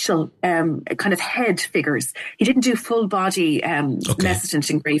 facial kind of head figures. He didn't do full body messaging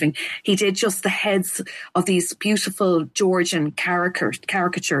engraving. He did just the heads of these beautiful Georgian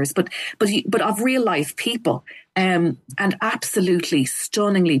caricatures, but of real life people. And absolutely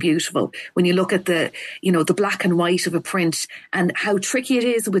stunningly beautiful when you look at the black and white of a print and how tricky it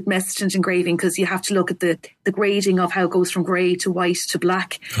is with messaging engraving, because you have to look at the grading of how it goes from grey to white to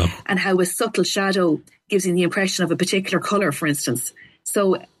black, and how a subtle shadow gives you the impression of a particular colour, for instance.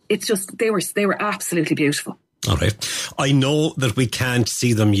 So it's just, they were absolutely beautiful. All right. I know that we can't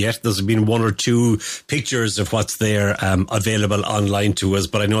see them yet. There's been 1 or 2 pictures of what's there available online to us,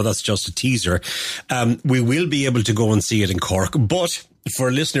 but I know that's just a teaser. We will be able to go and see it in Cork, but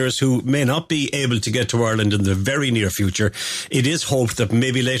for listeners who may not be able to get to Ireland in the very near future, it is hoped that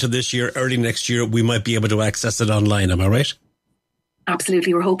maybe later this year, early next year, we might be able to access it online. Am I right?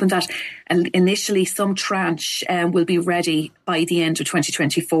 Absolutely. We're hoping that initially some tranche will be ready by the end of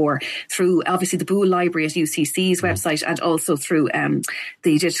 2024 through obviously the Boole Library at UCC's website, and also through the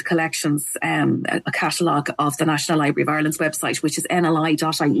Digital Collections, a catalogue of the National Library of Ireland's website, which is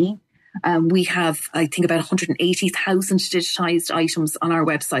nli.ie. We have, I think, about 180,000 digitised items on our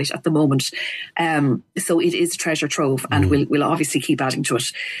website at the moment. So it is a treasure trove, and we'll obviously keep adding to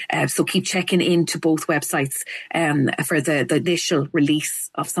it. So keep checking into both websites for the initial release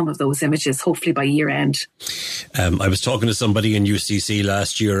of some of those images, hopefully by year end. I was talking to somebody in UCC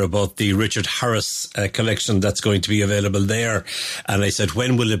last year about the Richard Harris collection that's going to be available there. And I said,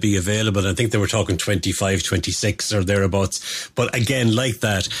 when will it be available? I think they were talking 25, 26 or thereabouts. But again, like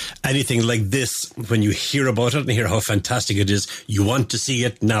that, anything like this, when you hear about it and hear how fantastic it is, you want to see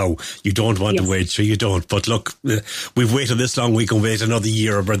it now. You don't want to wait, so you don't. But look, we've waited this long, we can wait another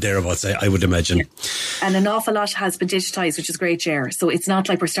year or thereabouts, I would imagine. Yeah. And an awful lot has been digitised, which is great, Ger. So it's not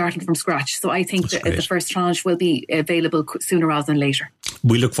like we're starting from scratch. So I think that the first tranche will be available sooner rather than later.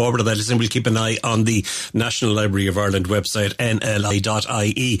 We look forward to that. Listen, we'll keep an eye on the National Library of Ireland website,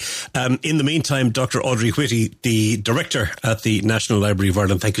 nli.ie. In the meantime, Dr. Audrey Whitty, the Director at the National Library of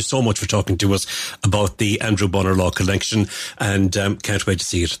Ireland, thank you so much for talking to us about the Andrew Bonar Law collection, and can't wait to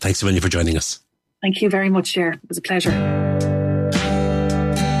see it. Thanks a million for joining us. Thank you very much, Ger. It was a pleasure.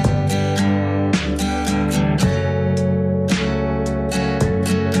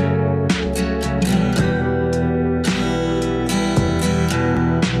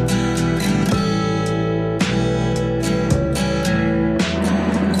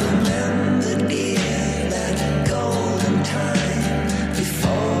 The men that gave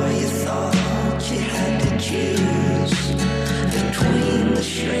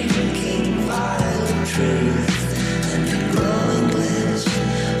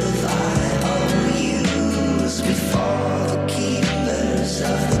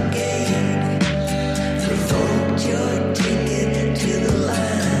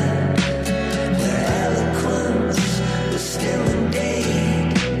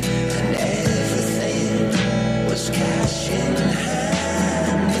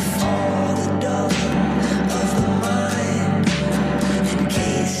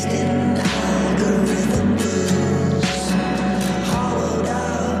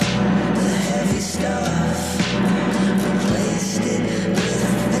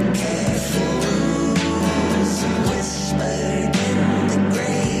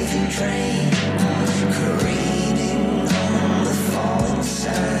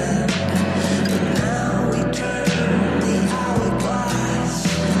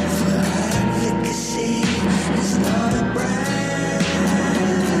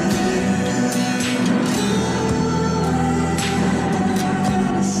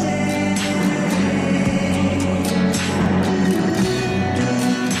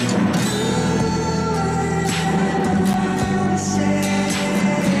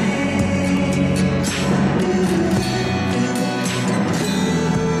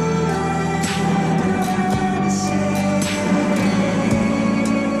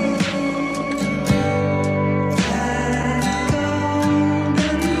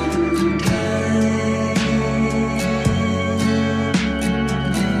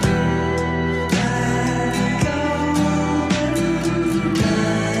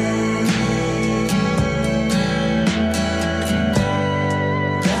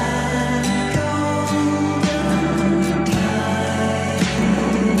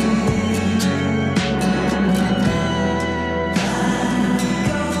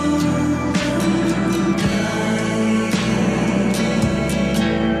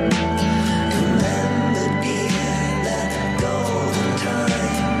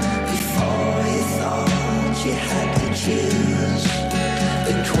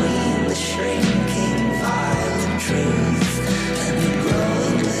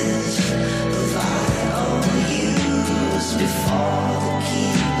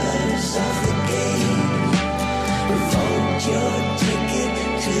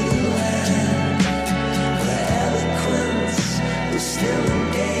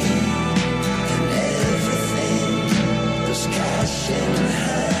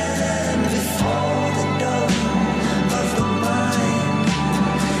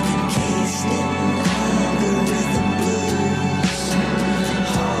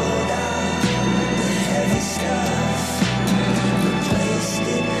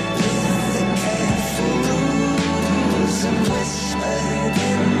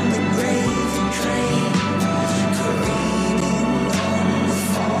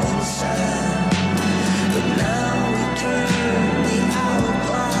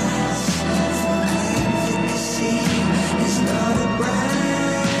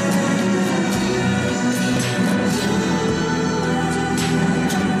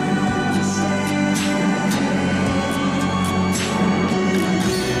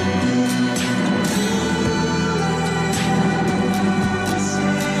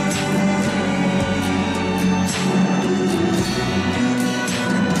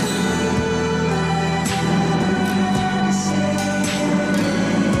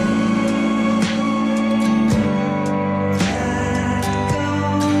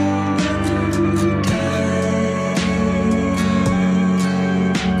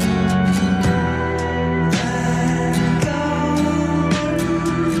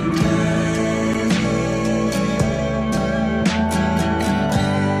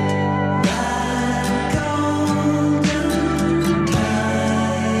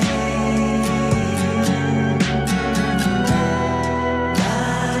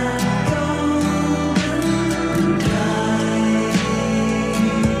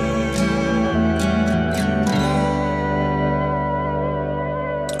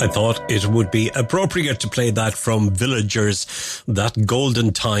I thought it would be appropriate to play that from Villagers, That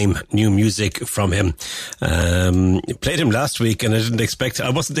Golden Time, new music from him. Played him last week and I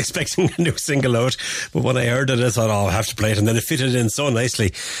wasn't expecting a new single out, but when I heard it I thought, I'll have to play it, and then it fitted in so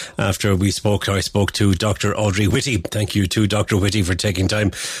nicely after I spoke to Dr. Audrey Whitty. Thank you to Dr. Whitty for taking time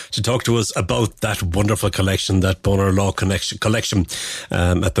to talk to us about that wonderful collection, that Bonar Law collection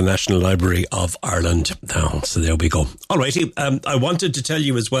at the National Library of Ireland. So there we go. Alrighty, I wanted to tell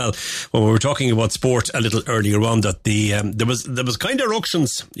you as well, when we were talking about sport a little earlier on, that there was kind of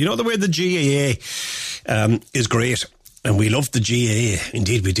ructions. You know the way the GAA is great, and we love the GAA.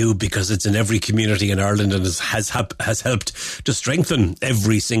 Indeed we do, because it's in every community in Ireland and has helped to strengthen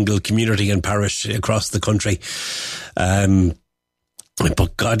every single community and parish across the country.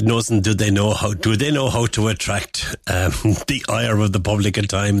 But God knows, and do they know how to attract the ire of the public at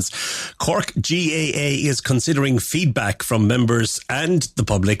times? Cork GAA is considering feedback from members and the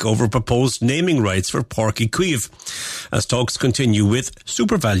public over proposed naming rights for Páirc Uí Chaoimh as talks continue with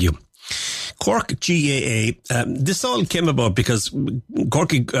SuperValu. Cork GAA, this all came about because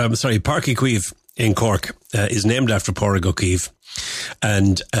Páirc Uí Chaoimh in Cork is named after Páirc Uí Chaoimh,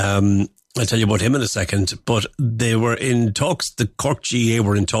 and I'll tell you about him in a second, but they were in talks, the Cork GAA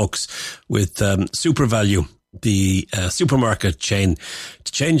were in talks with SuperValu, the supermarket chain,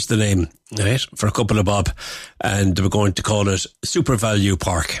 to change the name, right, for a couple of bob, and they were going to call it SuperValu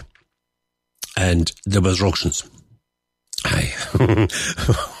Park. And there was ructions.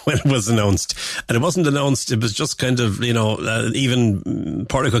 When it was announced. And it wasn't announced, it was just kind of, even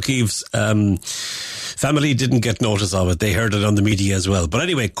Páirc Uí Chaoimh's family didn't get notice of it. They heard it on the media as well. But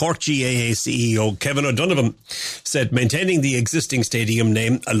anyway, Cork GAA CEO Kevin O'Donovan said maintaining the existing stadium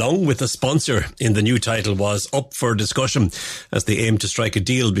name along with a sponsor in the new title was up for discussion as they aim to strike a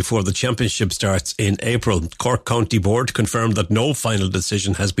deal before the championship starts in April. Cork County Board confirmed that no final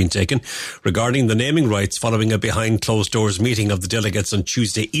decision has been taken regarding the naming rights following a behind closed doors meeting of the delegates on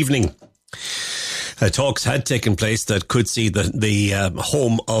Tuesday evening. Talks had taken place that could see the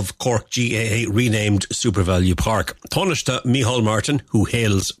home of Cork GAA renamed SuperValu Park. Taoiseach Micheál Martin, who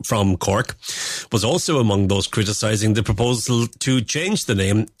hails from Cork, was also among those criticising the proposal to change the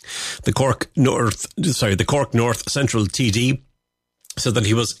name. The Cork North Central TD said that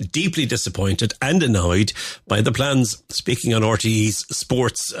he was deeply disappointed and annoyed by the plans. Speaking to RTE's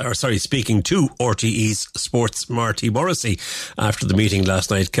Sports Marty Morrissey after the meeting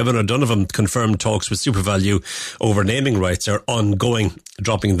last night, Kevin O'Donovan confirmed talks with SuperValu over naming rights are ongoing,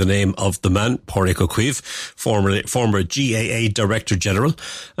 dropping the name of the man, Páirc Uí Chaoimh, former GAA Director General,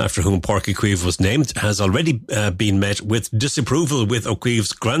 after whom Páirc Uí Chaoimh was named, has already been met with disapproval, with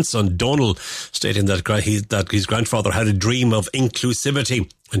O'Keefe's grandson Donal stating that his grandfather had a dream of inclusivity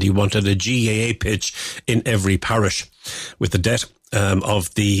and he wanted a GAA pitch in every parish. With the debt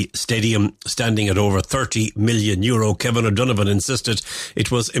of the stadium standing at over €30 million, Kevin O'Donovan insisted it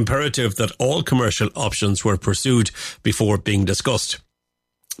was imperative that all commercial options were pursued before being discussed.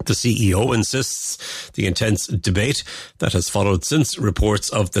 The CEO insists the intense debate that has followed since reports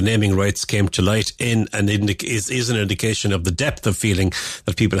of the naming rights came to light is an indication of the depth of feeling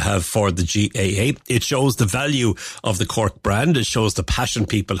that people have for the GAA. It shows the value of the Cork brand. It shows the passion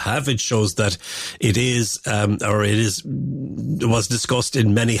people have. It shows that it was discussed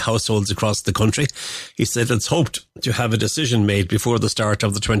in many households across the country. He said it's hoped to have a decision made before the start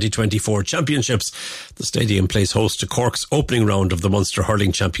of the 2024 championships. The stadium plays host to Cork's opening round of the Munster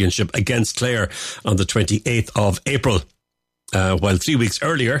Hurling Championship against Clare on the 28th of April. While 3 weeks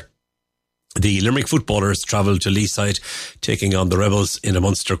earlier, the Limerick footballers travelled to Leaside, taking on the Rebels in a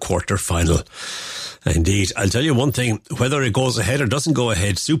Munster quarter-final. Indeed, I'll tell you one thing, whether it goes ahead or doesn't go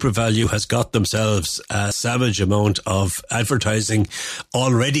ahead, SuperValu has got themselves a savage amount of advertising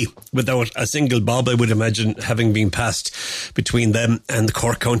already without a single bob, I would imagine, having been passed between them and the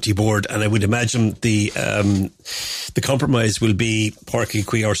Cork County Board. And I would imagine the compromise will be Páirc Uí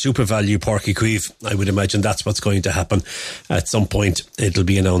Chaoimh or SuperValu Páirc Uí Chaoimh. I would imagine that's what's going to happen. At some point, it'll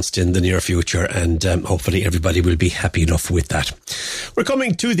be announced in the near future, and hopefully everybody will be happy enough with that. We're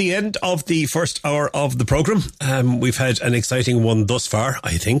coming to the end of the first hour of the programme. We've had an exciting one thus far,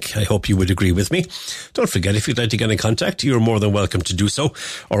 I think. I hope you would agree with me. Don't forget, if you'd like to get in contact, you're more than welcome to do so.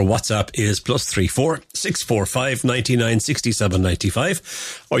 Our WhatsApp is +34 645 99 67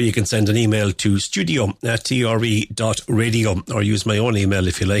 95, or you can send an email to studio@tre.radio, or use my own email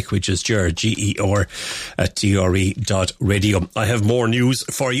if you like, which is Ger, G-E-R, @tre.radio. I have more news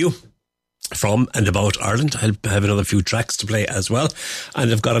for you from and about Ireland. I'll have another few tracks to play as well, and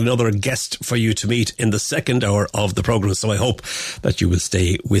I've got another guest for you to meet in the second hour of the programme, so I hope that you will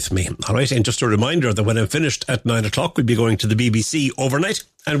stay with me. Alright, and just a reminder that when I'm finished at 9 o'clock, we'll be going to the BBC overnight,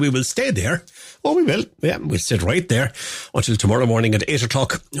 and we will stay there. Oh, we will. Yeah, we'll sit right there until tomorrow morning at 8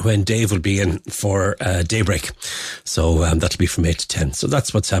 o'clock, when Dave will be in for Daybreak. So that'll be from 8 to 10. So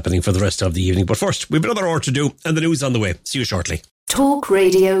that's what's happening for the rest of the evening. But first, we've another hour to do, and the news on the way. See you shortly. Talk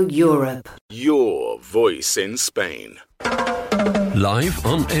Radio Europe. Your voice in Spain. Live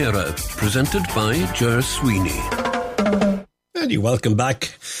on Eire, presented by Ger Sweeney. And you welcome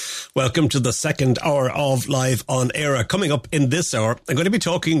back. Welcome to the second hour of Live on Eire. Coming up in this hour, I'm going to be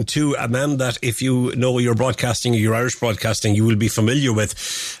talking to a man that, if you know your broadcasting or your Irish broadcasting, you will be familiar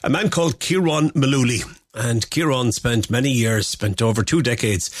with. A man called Ciarán Mullooly. And Ciarán spent over 2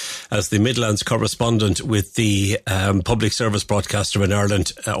 decades as the Midlands correspondent with the public service broadcaster in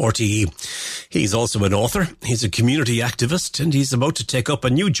Ireland, RTE. He's also an author, he's a community activist, and he's about to take up a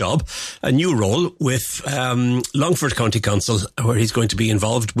new job, a new role with Longford County Council, where he's going to be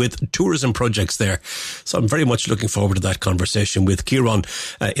involved with tourism projects there. So I'm very much looking forward to that conversation with Ciarán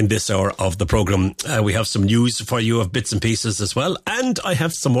in this hour of the programme. We have some news for you of bits and pieces as well, and I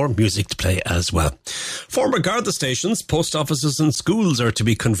have some more music to play as well. Former Garda stations, post offices and schools are to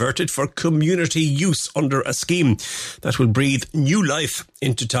be converted for community use under a scheme that will breathe new life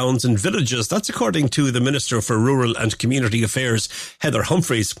into towns and villages. That's according to the Minister for Rural and Community Affairs, Heather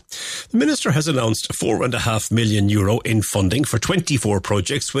Humphreys. The Minister has announced €4.5 million in funding for 24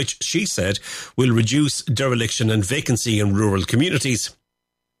 projects, which she said will reduce dereliction and vacancy in rural communities.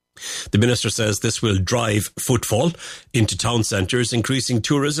 The Minister says this will drive footfall into town centres, increasing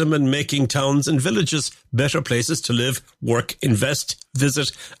tourism and making towns and villages better places to live, work, invest,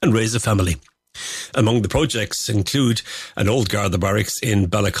 visit and raise a family. Among the projects include an old Garda barracks in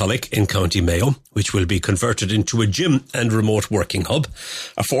Ballycollick in County Mayo, which will be converted into a gym and remote working hub,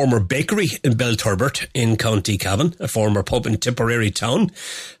 a former bakery in Belturbert in County Cavan, a former pub in Tipperary Town,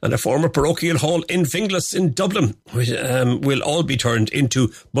 and a former parochial hall in Finglas in Dublin, which will all be turned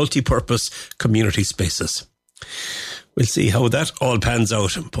into multi-purpose community spaces. We'll see how that all pans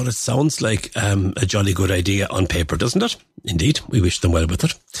out, but it sounds like a jolly good idea on paper, doesn't it? Indeed, we wish them well with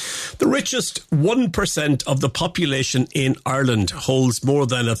it. The richest 1% of the population in Ireland holds more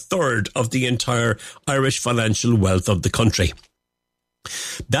than a third of the entire Irish financial wealth of the country.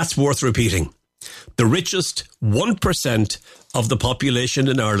 That's worth repeating. The richest 1% of the population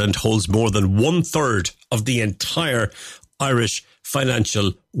in Ireland holds more than 1/3 of the entire Irish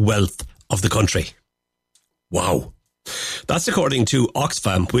financial wealth of the country. Wow. That's according to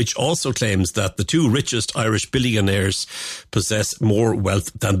Oxfam, which also claims that the 2 richest Irish billionaires possess more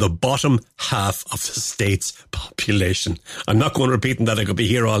wealth than the bottom half of the state's population. I'm not going to repeat that. I could be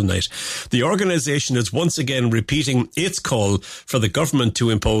here all night. The organisation is once again repeating its call for the government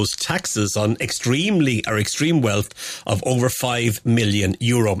to impose taxes on extreme wealth of over €5 million.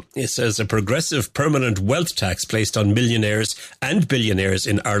 It says a progressive permanent wealth tax placed on millionaires and billionaires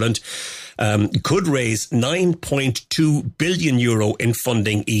in Ireland could raise €9.2 billion in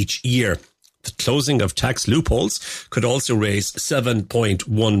funding each year. The closing of tax loopholes could also raise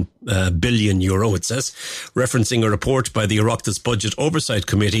 €7.1 billion, it says, referencing a report by the Oireachtas Budget Oversight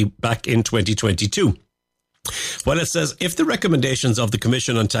Committee back in 2022. Well, it says if the recommendations of the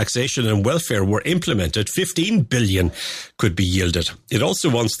Commission on Taxation and Welfare were implemented, 15 billion could be yielded. It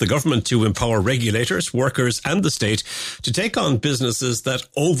also wants the government to empower regulators, workers and the state to take on businesses that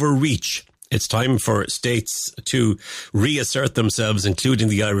overreach. It's time for states to reassert themselves, including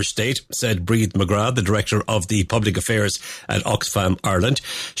the Irish state, said Breed McGrath, the director of the public affairs at Oxfam Ireland.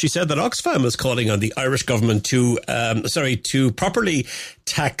 She said that Oxfam is calling on the Irish government to properly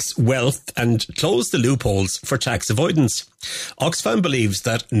tax wealth and close the loopholes for tax avoidance. Oxfam believes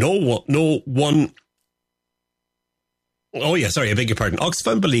that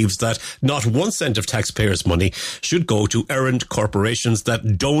Oxfam believes that not 1 cent of taxpayers' money should go to errant corporations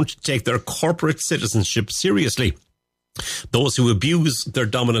that don't take their corporate citizenship seriously. Those who abuse their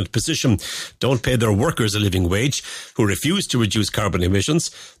dominant position, don't pay their workers a living wage, who refuse to reduce carbon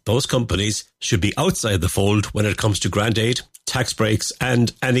emissions, those companies should be outside the fold when it comes to grant aid, tax breaks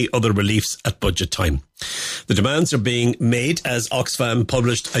and any other reliefs at budget time. The demands are being made as Oxfam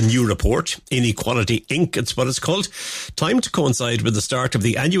published a new report, Inequality Inc. it's what it's called, timed to coincide with the start of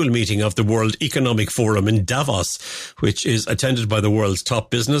the annual meeting of the World Economic Forum in Davos, which is attended by the world's top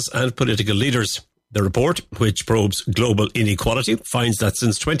business and political leaders. The report, which probes global inequality, finds that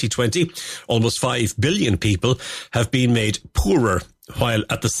since 2020, almost 5 billion people have been made poorer, while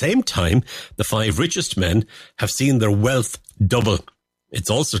at the same time, the 5 richest men have seen their wealth double. It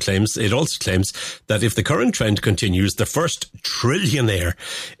also claims that if the current trend continues, the first trillionaire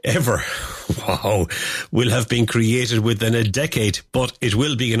ever, will have been created within a decade, but it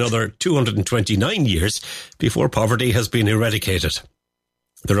will be another 229 years before poverty has been eradicated.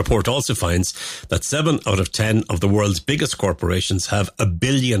 The report also finds that 7 out of 10 of the world's biggest corporations have a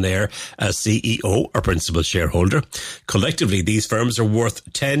billionaire as CEO or principal shareholder. Collectively, these firms are worth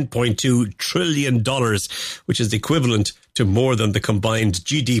 $10.2 trillion, which is equivalent to more than the combined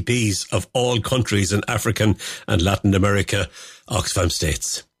GDPs of all countries in African and Latin America, Oxfam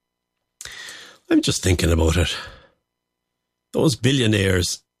states. I'm just thinking about it. Those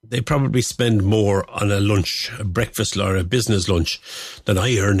billionaires, they probably spend more on a lunch, a breakfast or a business lunch than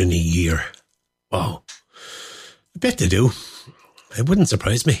I earn in a year. Wow. I bet they do. It wouldn't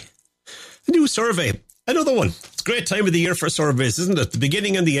surprise me. A new survey. Another one. It's a great time of the year for surveys, isn't it? The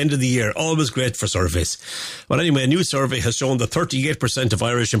beginning and the end of the year, always great for surveys. Well, anyway, a new survey has shown that 38% of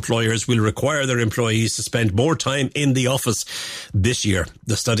Irish employers will require their employees to spend more time in the office this year.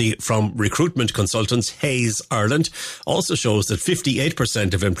 The study from recruitment consultants Hayes Ireland also shows that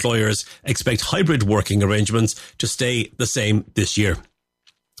 58% of employers expect hybrid working arrangements to stay the same this year.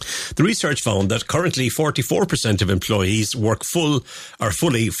 The research found that currently 44% of employees work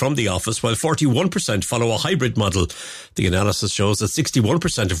fully from the office, while 41% follow a hybrid model. The analysis shows that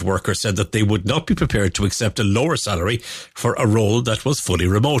 61% of workers said that they would not be prepared to accept a lower salary for a role that was fully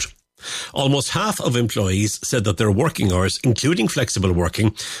remote. Almost half of employees said that their working hours, including flexible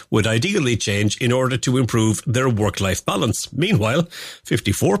working, would ideally change in order to improve their work-life balance. Meanwhile,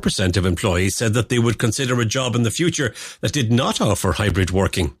 54% of employees said that they would consider a job in the future that did not offer hybrid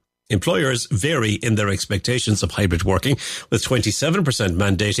working. Employers vary in their expectations of hybrid working, with 27%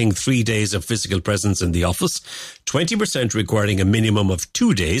 mandating 3 days of physical presence in the office, 20% requiring a minimum of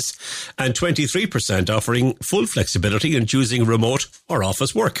 2 days, and 23% offering full flexibility in choosing remote or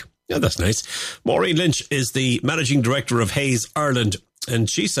office work. Yeah, that's nice. Maureen Lynch is the managing director of Hayes Ireland, and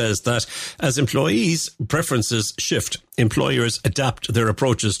she says that as employees' preferences shift, employers adapt their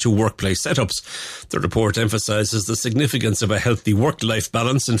approaches to workplace setups. The report emphasises the significance of a healthy work-life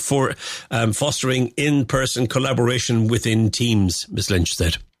balance and for fostering in-person collaboration within teams, Ms. Lynch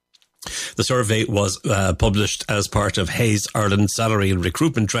said. The survey was published as part of Hayes Ireland Salary and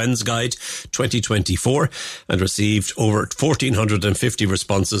Recruitment Trends Guide 2024 and received over 1,450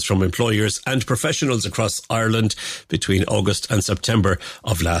 responses from employers and professionals across Ireland between August and September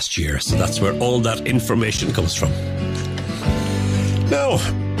of last year. So that's where all that information comes from. Now,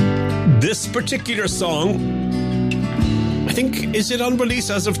 this particular song, I think, is it on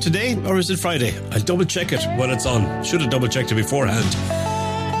release as of today or is it Friday? I'll double check it when it's on. Should have double checked it beforehand.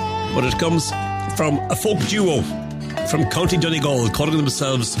 But it comes from a folk duo from County Donegal calling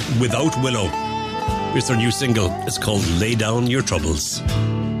themselves Without Willow. Here's their new single. It's called Lay Down Your Troubles.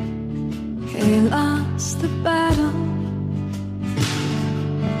 He lost the battle,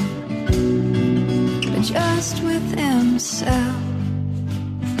 but just with himself.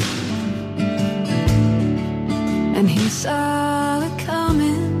 And he saw it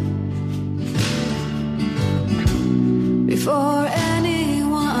coming before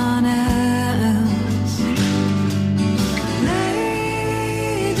anyone else.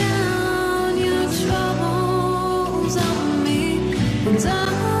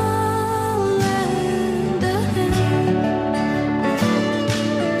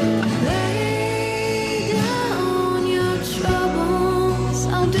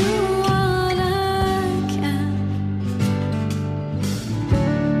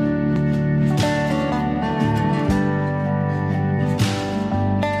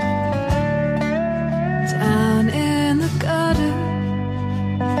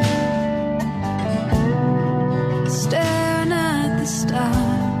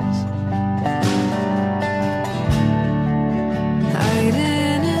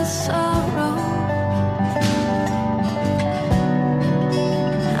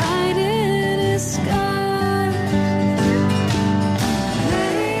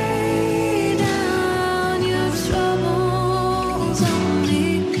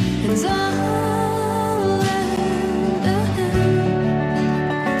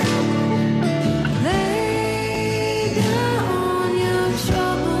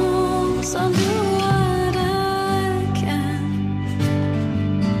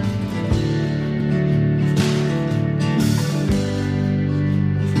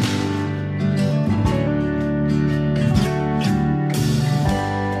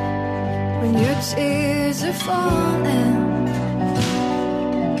 tears are falling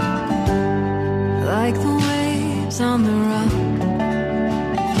like the waves on the rock.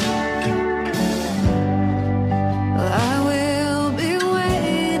 I will be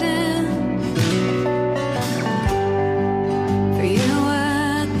waiting for you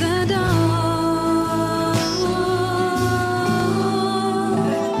at the door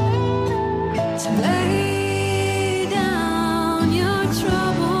to lay down your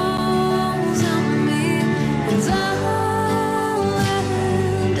troubles on me, and I'll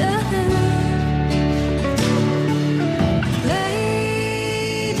lend a hand.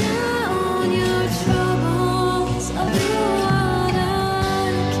 Lay down your troubles, I'll do what I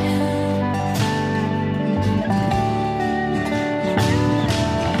can.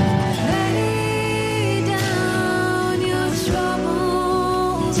 Lay down your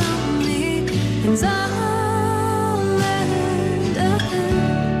troubles on me, and I'll lend a hand.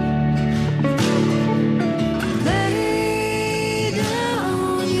 Lay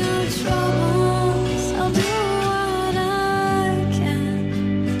down your troubles, I'll do what I can.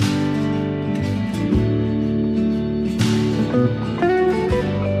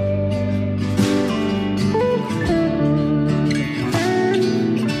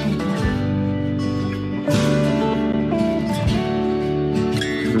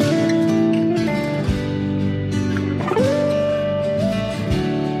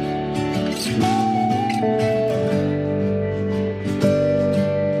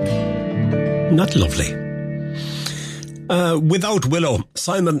 Not lovely. Without Willow,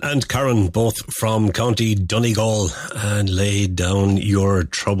 Simon and Karen, both from County Donegal, and Lay Down Your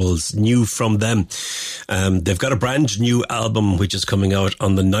Troubles, new from them. They've got a brand new album which is coming out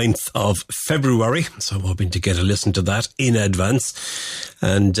on the 9th of February, so I'm hoping to get a listen to that in advance.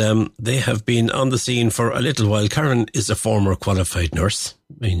 And they have been on the scene for a little while. Karen is a former qualified nurse.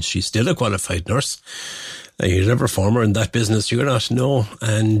 I mean, she's still a qualified nurse. You're never a former in that business, you're not, no.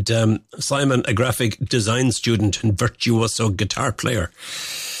 And Simon, a graphic design student and virtuoso guitar player.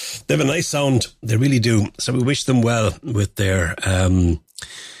 They have a nice sound, they really do. So we wish them well with their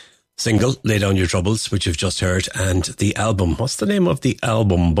single, Lay Down Your Troubles, which you've just heard, and the album. What's the name of the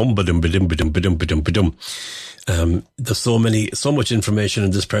album? Bum-ba-dum-ba-dum-ba-dum-ba-dum-ba-dum. There's so much information in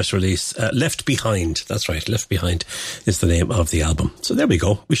this press release. Left Behind, that's right, Left Behind is the name of the album. So there we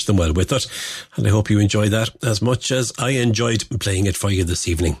go, wish them well with it, and I hope you enjoy that as much as I enjoyed playing it for you this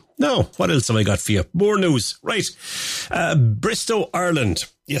evening. Now, what else have I got for you? More news, right. Bristow, Ireland.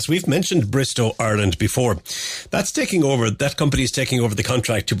 Yes, we've mentioned Bristow, Ireland before. That company's taking over the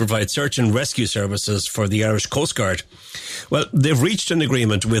contract to provide search and rescue services for the Irish Coast Guard. Well, they've reached an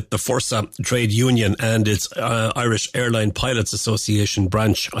agreement with the Forsa trade union and its Irish Airline Pilots Association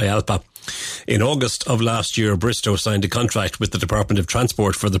branch, IALPA. In August of last year, Bristow signed a contract with the Department of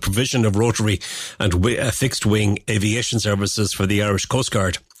Transport for the provision of rotary and fixed-wing aviation services for the Irish Coast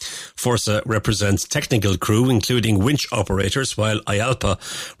Guard. Forsa represents technical crew, including winch operators, while IALPA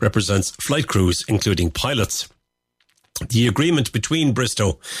represents flight crews, including pilots. The agreement between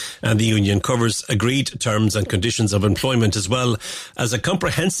Bristow and the union covers agreed terms and conditions of employment, as well as a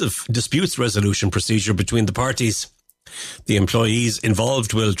comprehensive disputes resolution procedure between the parties. The employees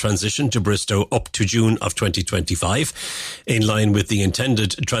involved will transition to Bristow up to June of 2025, in line with the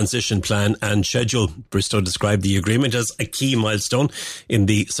intended transition plan and schedule. Bristow described the agreement as a key milestone in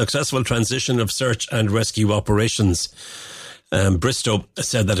the successful transition of search and rescue operations. Bristow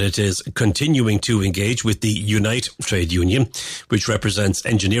said that it is continuing to engage with the Unite trade union, which represents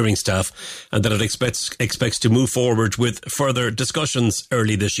engineering staff, and that it expects to move forward with further discussions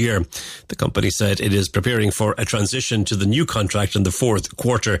early this year. The company said it is preparing for a transition to the new contract in the fourth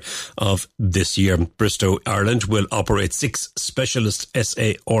quarter of this year. Bristow, Ireland will operate 6 specialist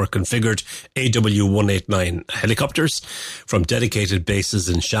SAR configured AW189 helicopters from dedicated bases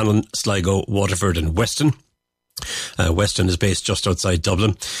in Shannon, Sligo, Waterford and Weston. Weston is based just outside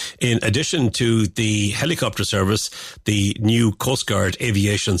Dublin. In addition to the helicopter service, the new Coast Guard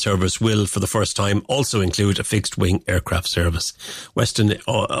aviation service will, for the first time, also include a fixed-wing aircraft service. Weston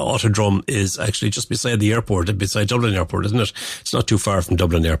Autodrome is actually just beside the airport, beside Dublin Airport, isn't it? It's not too far from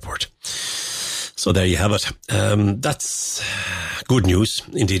Dublin Airport. So there you have it. That's good news.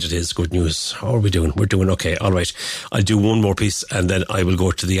 Indeed it is good news. How are we doing? We're doing okay. All right. I'll do one more piece and then I will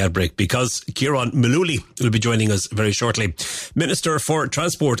go to the ad break, because Ciarán Mullooly will be joining us very shortly. Minister for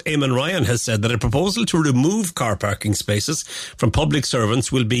Transport Eamon Ryan has said that a proposal to remove car parking spaces from public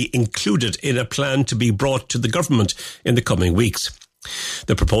servants will be included in a plan to be brought to the government in the coming weeks.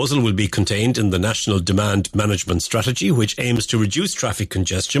 The proposal will be contained in the National Demand Management Strategy, which aims to reduce traffic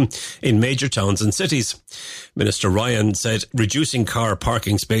congestion in major towns and cities. Minister Ryan said reducing car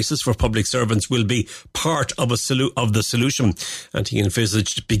parking spaces for public servants will be part of the solution, and he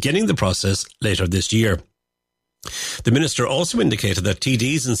envisaged beginning the process later this year. The minister also indicated that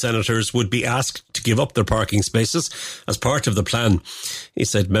TDs and senators would be asked to give up their parking spaces as part of the plan. He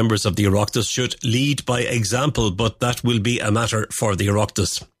said members of the Oireachtas should lead by example, but that will be a matter for the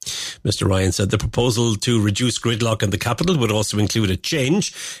Oireachtas. Mr. Ryan said the proposal to reduce gridlock in the capital would also include a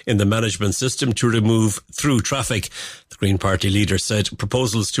change in the management system to remove through traffic. The Green Party leader said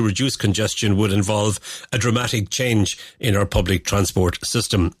proposals to reduce congestion would involve a dramatic change in our public transport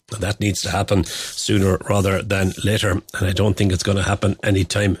system. That needs to happen sooner rather than later, and I don't think it's going to happen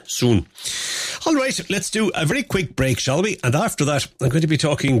anytime soon. All right, let's do a very quick break, shall we? And after that, I'm going to be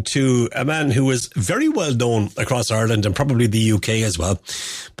talking to a man who is very well known across Ireland and probably the UK as well,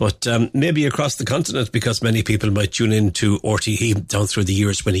 but maybe across the continent, because many people might tune in to RTE down through the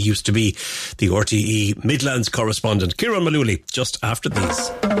years when he used to be the RTE Midlands correspondent. Kieran Malooly, just after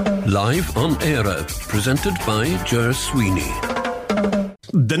these. Live on Eire, presented by Ger Sweeney.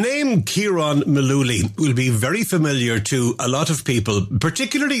 The name Kieran Malooly will be very familiar to a lot of people,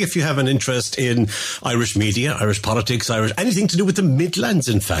 particularly if you have an interest in Irish media, Irish politics, anything to do with the Midlands,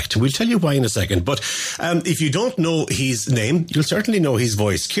 in fact. We'll tell you why in a second. But if you don't know his name, you'll certainly know his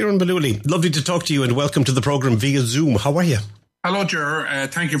voice. Kieran Malooly, lovely to talk to you and welcome to the programme via Zoom. How are you? Hello, Ger.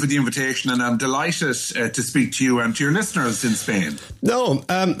 Thank you for the invitation, and I'm delighted to speak to you and to your listeners in Spain. No,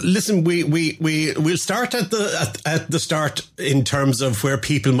 listen, we'll start at the start in terms of where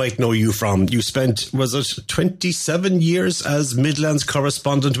people might know you from. You spent, was it 27 years as Midlands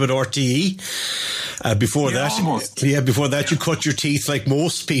correspondent with RTE? Before that, you cut your teeth like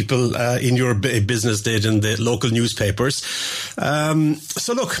most people in your business did in the local newspapers.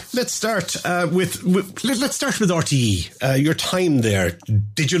 So look, let's start with RTE. Your time there,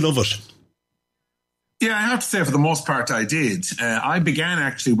 did you love it? Yeah, I have to say for the most part I did. I began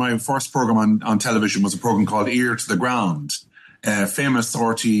actually, my first programme on television was a programme called Eire to the Ground, famous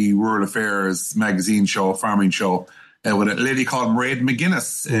RTE Rural Affairs magazine show, farming show, with a lady called Mairead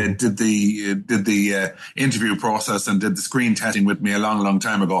McGuinness did the interview process and did the screen testing with me a long, long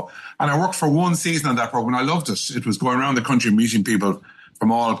time ago. And I worked for one season on that programme and I loved it. It was going around the country meeting people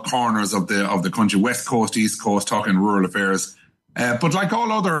from all corners of the country, West Coast, East Coast, talking rural affairs. But like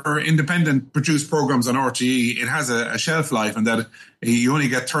all other independent produced programs on RTE, it has a shelf life, and that you only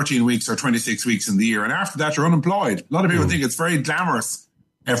get 13 weeks or 26 weeks in the year. And after that, you're unemployed. A lot of people think it's very glamorous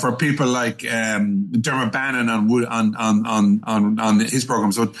for people like Dermot Bannon on his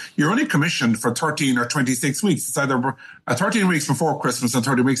program. So you're only commissioned for 13 or 26 weeks. It's either 13 weeks before Christmas and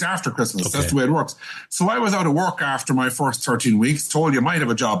 30 weeks after Christmas. Okay. That's the way it works. So I was out of work after my first 13 weeks, told you might have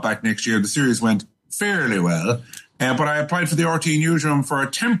a job back next year. The series went fairly well. But I applied for the RTE newsroom for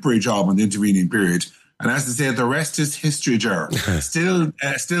a temporary job in the intervening period. And as they say, the rest is history, Ger. Still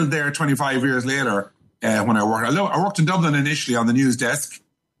there 25 years later when I worked. I worked in Dublin initially on the news desk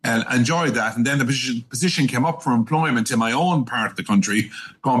and enjoyed that. And then the position came up for employment in my own part of the country,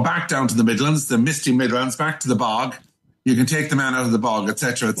 going back down to the Midlands, the misty Midlands, back to the bog. You can take the man out of the bog,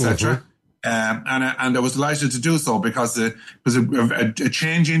 etc., etc. Mm-hmm. And I was delighted to do so because it was a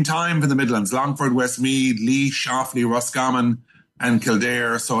changing time for the Midlands. Longford, Westmeath, Laois, Offaly, Roscommon and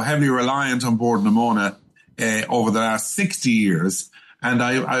Kildare, so heavily reliant on Bord na Móna over the last 60 years. And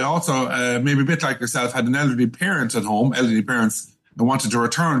I also, maybe a bit like yourself, had an elderly parent at home, elderly parents who wanted to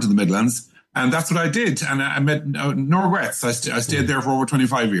return to the Midlands. And that's what I did. And I met no regrets. I stayed there for over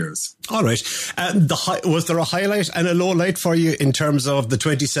 25 years. All right. Was there a highlight and a low light for you in terms of the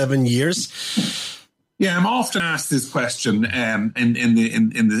 27 years? Yeah, I'm often asked this question in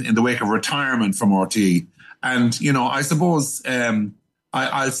the wake of retirement from RTE. And, you know, I suppose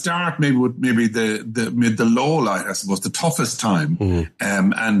I'll start maybe with the low light, I suppose, the toughest time.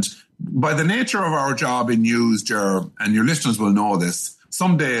 Mm-hmm. And by the nature of our job in news, Ger, and your listeners will know this,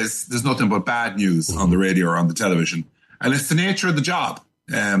 some days there's nothing but bad news on the radio or on the television. And it's the nature of the job.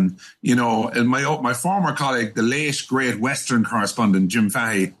 You know, and my former colleague, the late, great Western correspondent, Jim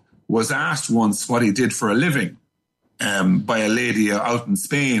Fahey, was asked once what he did for a living by a lady out in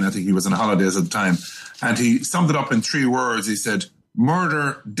Spain. I think he was on holidays at the time. And he summed it up in 3 words. He said,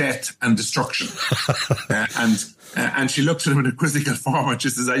 murder, death and destruction. And she looked at him in a quizzical form and she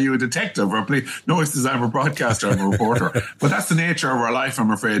says, are you a detective? Or no, he says, I'm a broadcaster, I'm a reporter. But that's the nature of our life, I'm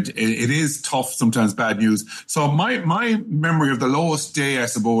afraid. It is tough, sometimes bad news. So my memory of the lowest day, I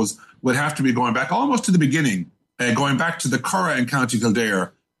suppose, would have to be going back almost to the beginning, going back to the Curragh in County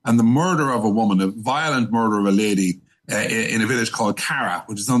Kildare and the murder of a woman, a violent murder of a lady in a village called Cara,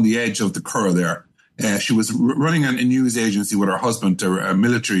 which is on the edge of the Curragh there. She was running a news agency with her husband, a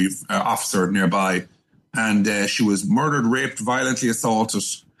military officer nearby, and she was murdered, raped, violently assaulted,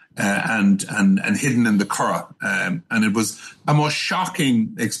 and hidden in the Curragh. And it was a most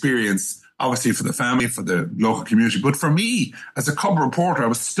shocking experience, obviously for the family, for the local community. But for me, as a cub reporter, I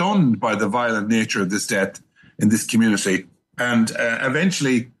was stunned by the violent nature of this death in this community. And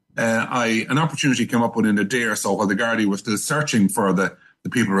eventually, an opportunity came up within a day or so while the Gardaí were still searching for the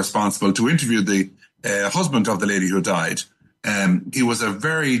people responsible to interview the husband of the lady who died. He was a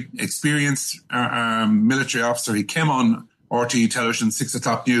very experienced military officer. He came on RTE television, 6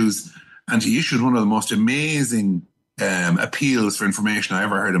 o'clock news, and he issued one of the most amazing appeals for information I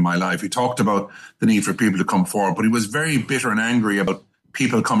ever heard in my life. He talked about the need for people to come forward, but he was very bitter and angry about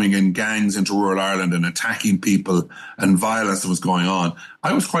people coming in gangs into rural Ireland and attacking people and violence that was going on.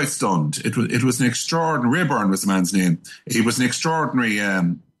 I was quite stunned. It was an extraordinary, Rayburn was the man's name. He was an extraordinary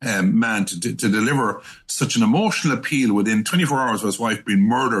man to deliver such an emotional appeal within 24 hours of his wife being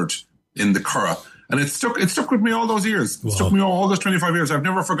murdered in the Curragh. And it stuck with me all those years. Wow. It stuck me all those 25 years. I've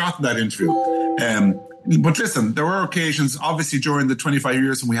never forgotten that interview. But listen, there were occasions, obviously, during the 25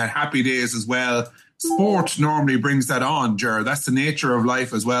 years when we had happy days as well. Sport normally brings that on, Ger. That's the nature of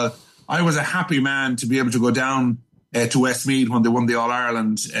life as well. I was a happy man to be able to go down to Westmeath when they won the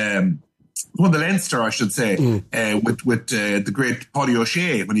All-Ireland, won the Leinster, I should say, with the great Paddy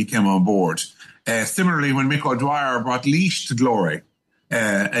O'Shea when he came on board. Similarly, when Mick O'Dwyer brought Laois to glory,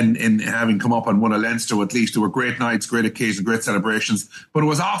 and having come up and won a Leinster with Laois, there were great nights, great occasions, great celebrations. But it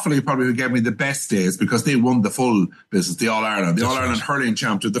was Offaly probably who gave me the best days because they won the full business, the All-Ireland, the All-Ireland hurling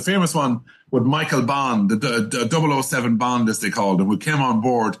championship. The famous one with Michael Bond, the 007 Bond, as they called him, who came on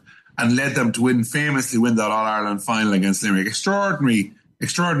board and led them to famously win that All-Ireland final against Limerick. Extraordinary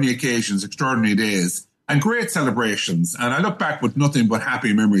occasions, extraordinary days, and great celebrations. And I look back with nothing but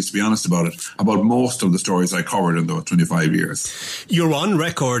happy memories, to be honest about it, about most of the stories I covered in those 25 years. You're on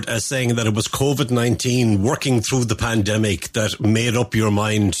record as saying that it was COVID-19 working through the pandemic that made up your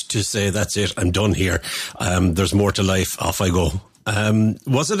mind to say, that's it, I'm done here. There's more to life, off I go.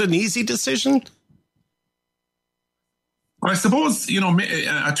 Was it an easy decision? I suppose, to be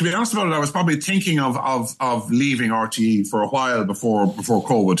honest about it, I was probably thinking of leaving RTE for a while before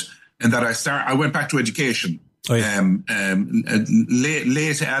COVID, and that I went back to education. Oh, yeah.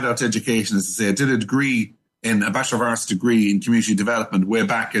 Late adult education, as I say. I did a degree a Bachelor of Arts degree in community development way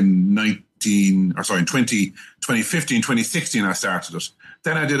back in 2015, 2016 I started it.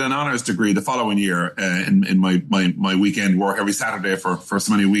 Then I did an honours degree the following year in my weekend work every Saturday for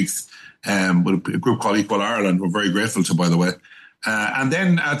so many weeks with a group called Equal Ireland, we're very grateful to, by the way. And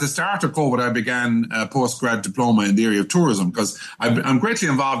then at the start of COVID, I began a postgrad diploma in the area of tourism because I'm greatly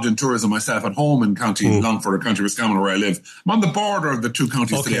involved in tourism myself at home in County Longford or County Roscommon where I live. I'm on the border of the two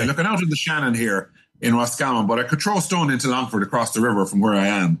counties today. I'm looking out in the Shannon here in Roscommon, but I could throw a stone into Longford across the river from where I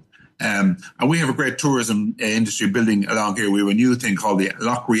am. And we have a great tourism industry building along here. We have a new thing called the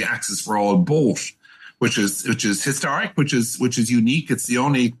Lochry Access for All boat, which is historic, which is unique. It's the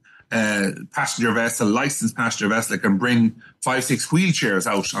only licensed passenger vessel that can bring 5-6 wheelchairs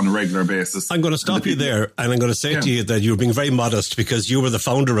out on a regular basis. I'm going to stop you there, and I'm going to say to you that you're being very modest because you were the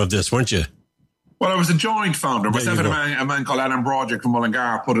founder of this, weren't you? Well, I was a joint founder. Myself and a man called Alan Broderick from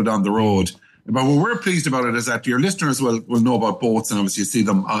Mullingar put it on the road. But what we're pleased about it is that your listeners will know about boats, and obviously you see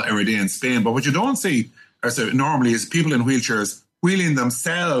them every day in Spain. But what you don't see normally is people in wheelchairs wheeling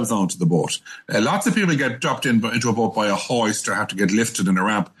themselves onto the boat. Lots of people get dropped into a boat by a hoist or have to get lifted in a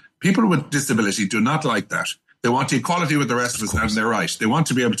ramp. People with disability do not like that. They want equality with the rest of us, and they're right. They want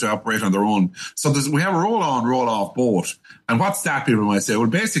to be able to operate on their own. So we have a roll-on, roll-off boat. And what's that, people might say? Well,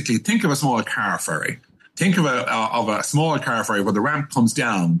 basically, think of a small car ferry. Think of a small car ferry where the ramp comes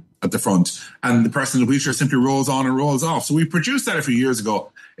down at the front and the person in the wheelchair simply rolls on and rolls off. So we produced that a few years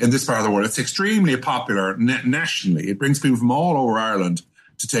ago in this part of the world. It's extremely popular nationally. It brings people from all over Ireland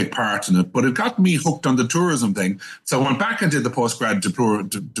to take part in it. But it got me hooked on the tourism thing. So I went back and did the postgrad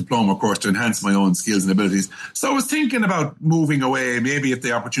diploma course to enhance my own skills and abilities. So I was thinking about moving away, maybe if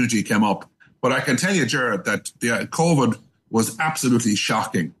the opportunity came up. But I can tell you, Jared, that the COVID was absolutely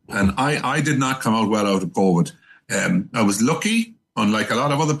shocking. And I did not come out well out of COVID. I was lucky, unlike a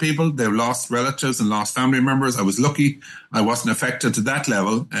lot of other people. They've lost relatives and lost family members. I was lucky. I wasn't affected to that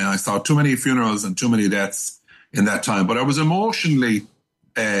level. I saw too many funerals and too many deaths in that time. But I was emotionally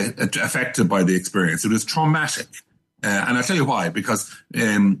affected by the experience. It was traumatic. And I'll tell you why, because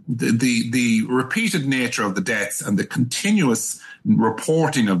the repeated nature of the deaths and the continuous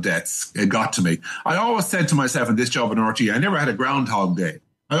reporting of deaths, it got to me. I always said to myself in this job in RTE, I never had a Groundhog Day.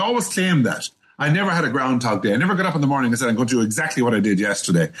 I always claimed that. I never had a Groundhog Day. I never got up in the morning and said, I'm going to do exactly what I did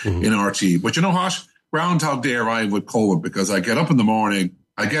yesterday in RTE. But you know what? Groundhog Day arrived with COVID, because I get up in the morning,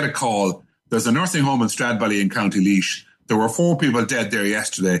 I get a call. There's a nursing home in Stradbally in County Laois. There were 4 people dead there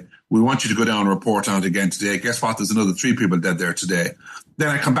yesterday. We want you to go down and report on it again today. Guess what? There's another 3 people dead there today. Then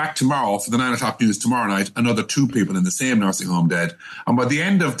I come back tomorrow for the 9 o'clock news tomorrow night, another 2 people in the same nursing home dead. And by the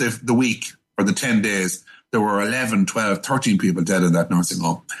end of the week, or the 10 days, there were 11, 12, 13 people dead in that nursing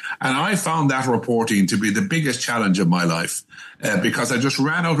home. And I found that reporting to be the biggest challenge of my life, because I just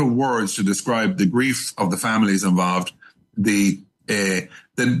ran out of words to describe the grief of the families involved, the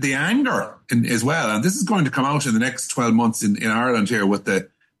anger as well. And this is going to come out in the next 12 months in Ireland here with the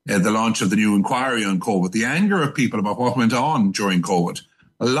launch of the new inquiry on COVID, the anger of people about what went on during COVID.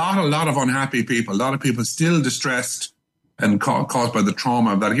 A lot of unhappy people, a lot of people still distressed and caused by the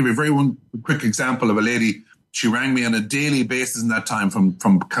trauma of that. I'll give you a very quick example of a lady. She rang me on a daily basis in that time from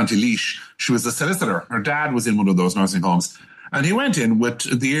County Laois. She was a solicitor. Her dad was in one of those nursing homes. And he went in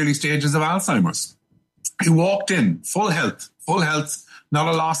with the early stages of Alzheimer's. He walked in, full health, not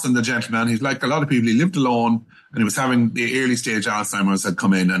a loss in the gentleman. He's like a lot of people. He lived alone, and he was having the early stage Alzheimer's had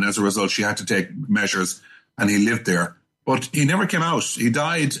come in. And as a result, she had to take measures, and he lived there. But he never came out. He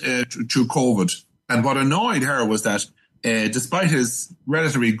died through COVID. And what annoyed her was that despite his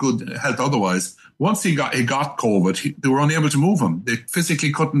relatively good health otherwise, once he got COVID, they were unable to move him. They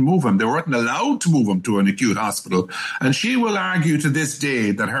physically couldn't move him. They weren't allowed to move him to an acute hospital. And she will argue to this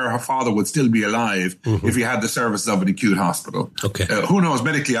day that her father would still be alive if he had the services of an acute hospital. Okay. Who knows?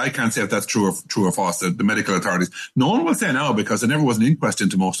 Medically, I can't say if that's true or false. The medical authorities. No one will say now, because there never was an inquest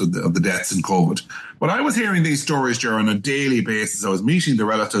into most of the deaths in COVID. But I was hearing these stories, Ger, on a daily basis. I was meeting the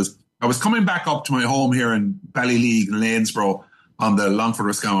relatives. I was coming back up to my home here in Ballyleague in Lanesborough on the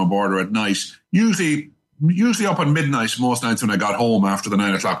Longford-Roscommon border at night, usually up at midnight most nights when I got home after the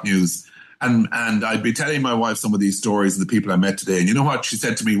 9 o'clock news. And I'd be telling my wife some of these stories of the people I met today. And you know what she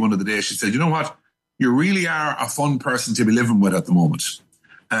said to me one of the days? She said, you know what? You really are a fun person to be living with at the moment.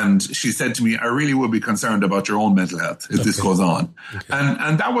 And she said to me, I really would be concerned about your own mental health if this goes on. Okay.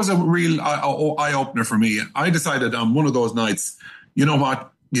 And that was a real eye-opener for me. I decided on one of those nights, you know what?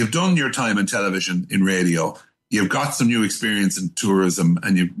 You've done your time in television, in radio. You've got some new experience in tourism,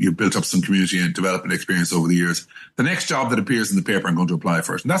 and you've built up some community and development experience over the years. The next job that appears in the paper, I'm going to apply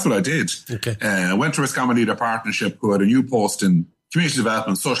for it. And that's what I did. Okay. I went to Roscommon Leader Partnership, who had a new post in community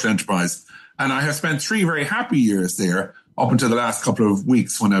development, social enterprise. And I have spent 3 very happy years there, up until the last couple of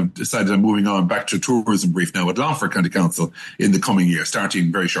weeks when I've decided I'm moving on back to tourism brief now at Longford County Council in the coming year,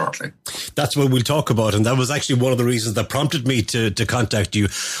 starting very shortly. That's what we'll talk about, and that was actually one of the reasons that prompted me to contact you.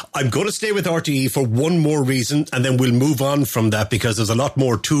 I'm going to stay with RTE for one more reason, and then we'll move on from that, because there's a lot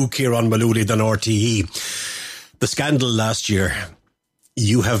more to Ciarán Mullooly than RTE. The scandal last year,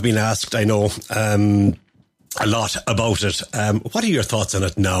 you have been asked, I know, a lot about it. What are your thoughts on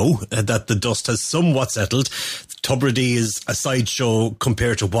it now that the dust has somewhat settled? Tubridy is a sideshow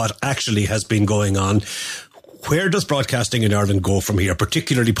compared to what actually has been going on. Where does broadcasting in Ireland go from here,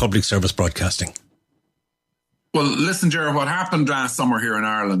 particularly public service broadcasting? Well, listen, Ger, what happened last summer here in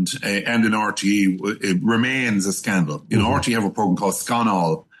Ireland and in RTE, it remains a scandal. You know, RTE have a programme called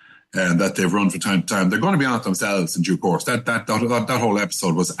Scanall that they've run from time to time. They're going to be on it themselves in due course. That whole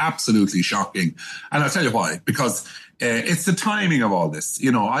episode was absolutely shocking. And I'll tell you why. Because it's the timing of all this.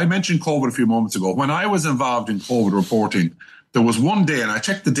 You know, I mentioned COVID a few moments ago. When I was involved in COVID reporting, there was one day, and I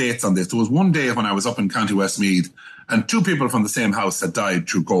checked the dates on this, there was one day when I was up in County Westmeath, and 2 people from the same house had died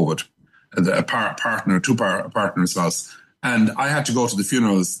through COVID. A partner spouse. And I had to go to the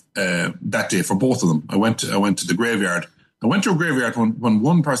funerals that day for both of them. I went to the graveyard. I went to a graveyard when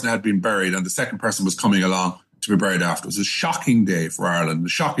one person had been buried and the second person was coming along to be buried after. It was a shocking day for Ireland, a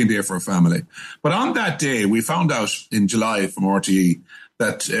shocking day for a family. But on that day, we found out in July from RTE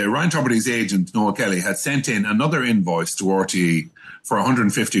that Ryan Tubridy's agent, Noel Kelly, had sent in another invoice to RTE for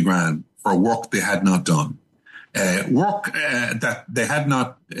 150 grand for work they had not done. Work that they had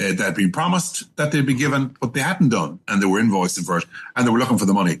not, that had been promised that they'd be given, but they hadn't done, and they were invoicing for it, and they were looking for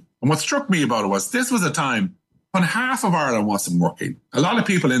the money. And what struck me about it was this was a time when half of Ireland wasn't working. A lot of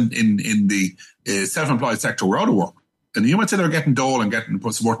people in the self-employed sector were out of work. And you might say they were getting dole and getting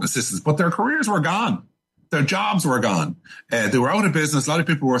support and assistance, but their careers were gone. Their jobs were gone. They were out of business. A lot of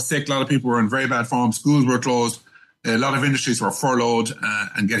people were sick. A lot of people were in very bad form. Schools were closed. A lot of industries were furloughed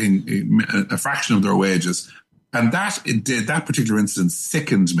and getting a fraction of their wages. And that particular incident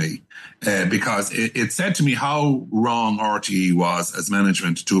sickened me because it said to me how wrong RTE was as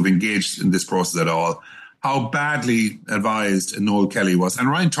management to have engaged in this process at all, how badly advised Noel Kelly was and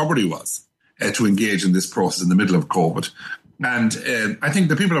Ryan Tubridy was to engage in this process in the middle of COVID. And I think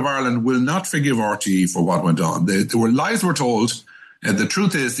the people of Ireland will not forgive RTE for what went on. Lies were told. The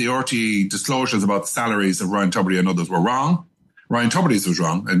truth is the RTE disclosures about the salaries of Ryan Tubridy and others were wrong. Ryan Tubridy's was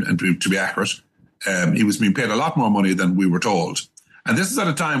wrong, and to be accurate, he was being paid a lot more money than we were told. And this is at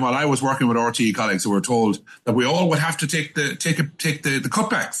a time while I was working with RTE colleagues who were told that we all would have to take the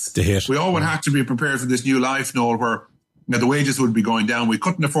cutbacks. The hit. We all would have to be prepared for this new life, Noel, where the wages would be going down. We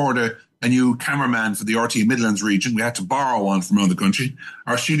couldn't afford a new cameraman for the RTE Midlands region. We had to borrow one from around the country.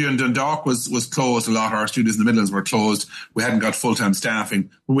 Our studio in Dundalk was closed a lot. Our studios in the Midlands were closed. We hadn't got full-time staffing.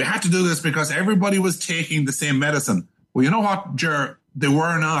 But we had to do this because everybody was taking the same medicine. Well, you know what, Ger? They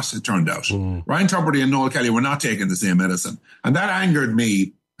were not, it turned out. Ryan Tubridy and Noel Kelly were not taking the same medicine. And that angered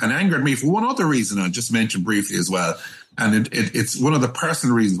me for one other reason I'll just mention briefly as well. And it's one of the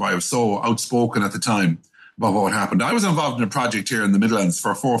personal reasons why I was so outspoken at the time about what happened. I was involved in a project here in the Midlands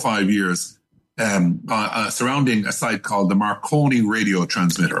for 4 or 5 years surrounding a site called the Marconi radio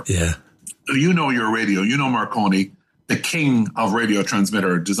transmitter. Yeah. You know your radio. You know Marconi, the king of radio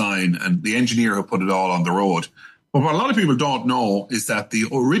transmitter design and the engineer who put it all on the road. But what a lot of people don't know is that the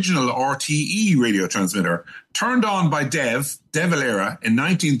original RTE radio transmitter, turned on by Dev Eire in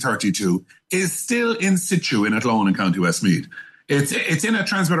 1932, is still in situ in Athlone in County Westmeath. It's in a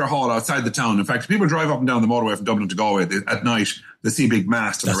transmitter hall outside the town. In fact, people drive up and down the motorway from Dublin to Galway at night. They see a big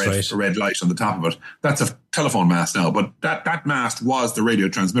mast and a red light on the top of it. That's a telephone mast now, but that mast was the radio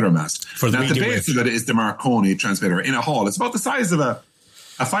transmitter mast. Now, the base of it is the Marconi transmitter in a hall. It's about the size of a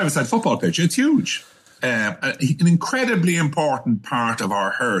five-a-side football pitch. It's huge. An incredibly important part of our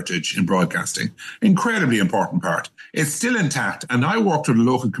heritage in broadcasting. Incredibly important part. It's still intact. And I worked with a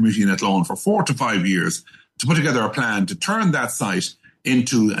local committee in Athlone for 4 to 5 years to put together a plan to turn that site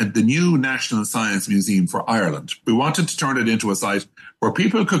into the new National Science Museum for Ireland. We wanted to turn it into a site where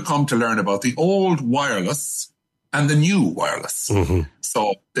people could come to learn about the old wireless and the new wireless. Mm-hmm.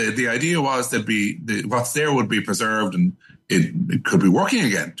 So the idea was that what's there would be preserved and it could be working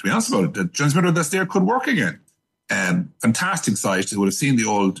again, to be honest about it. The transmitter that's there could work again. Fantastic site. It would have seen the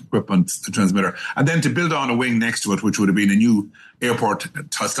old equipment, the transmitter. And then to build on a wing next to it, which would have been a new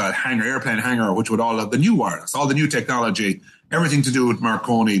airport-style hangar, airplane hangar, which would all have the new wireless, all the new technology, everything to do with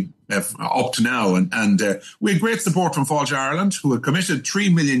Marconi up to now. And we had great support from Fáilte Ireland, who had committed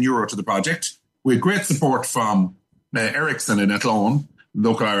 €3 million to the project. We had great support from Ericsson in Athlone.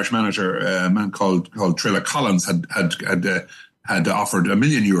 Local Irish manager, a man called Trilla Collins, had offered €1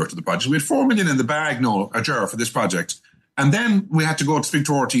 million to the project. We had 4 million in the bag, Ger, for this project. And then we had to go to speak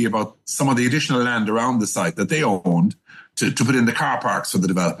to RTE about some of the additional land around the site that they owned to put in the car parks for the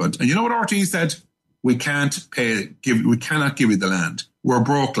development. And you know what RTE said? We cannot give you the land. We're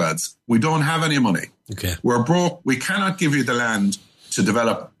broke, lads. We don't have any money. Okay. We're broke. We cannot give you the land to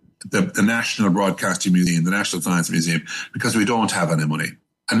develop the National Broadcasting Museum, the National Science Museum, because we don't have any money.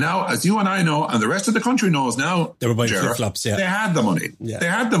 And now, as you and I know, and the rest of the country knows now, they were buying flip-flops, yeah. They had the money. Yeah. They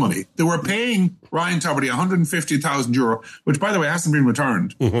had the money. They were paying Ryan Tubridy €150,000, which, by the way, hasn't been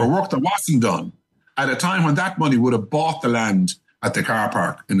returned, for work that wasn't done, at a time when that money would have bought the land at the car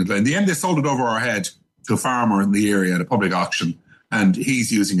park. In the end, they sold it over our head to a farmer in the area at a public auction, and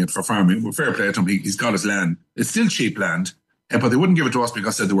he's using it for farming. Well, fair play to him. He's got his land. It's still cheap land. But they wouldn't give it to us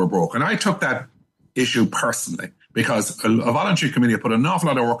because they said they were broke. And I took that issue personally because a voluntary committee put an awful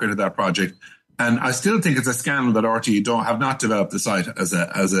lot of work into that project. And I still think it's a scandal that RTE have not developed the site as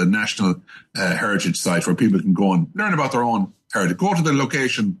a national heritage site where people can go and learn about their own heritage. Go to the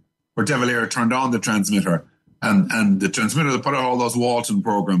location where Dev Eire turned on the transmitter and the transmitter that put out all those Walton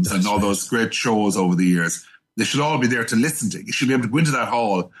programs and all those great shows over the years. They should all be there to listen to. You should be able to go into that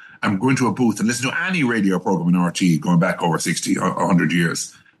hall and go into a booth and listen to any radio program in RTE going back over 60 or 100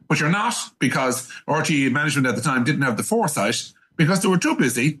 years. But you're not, because RTE management at the time didn't have the foresight, because they were too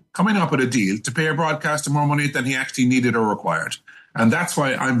busy coming up with a deal to pay a broadcaster more money than he actually needed or required. And that's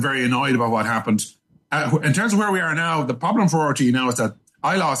why I'm very annoyed about what happened. In terms of where we are now, the problem for RTE now is that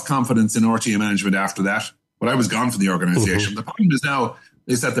I lost confidence in RTE management after that, but I was gone from the organisation. Mm-hmm. The problem is now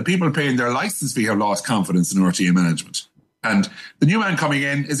is that the people paying their licence fee have lost confidence in RTE management. And the new man coming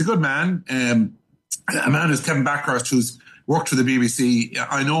in is a good man. A man who's Kevin Backhurst, who's worked for the BBC.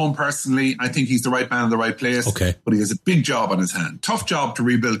 I know him personally. I think he's the right man in the right place. Okay. But he has a big job on his hand. Tough job to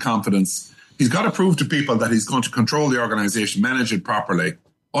rebuild confidence. He's got to prove to people that he's going to control the organisation, manage it properly,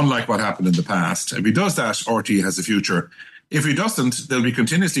 unlike what happened in the past. If he does that, RTE has a future. If he doesn't, they'll be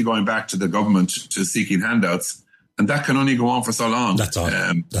continuously going back to the government to seeking handouts. And that can only go on for so long. That's all.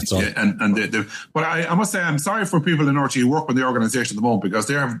 That's all. But I must say, I'm sorry for people in RTE who work with the organisation at the moment, because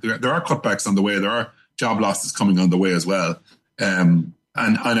there are cutbacks on the way. There are job losses coming on the way as well.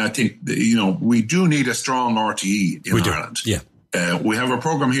 And I think, we do need a strong RTE in Ireland. Yeah. We have a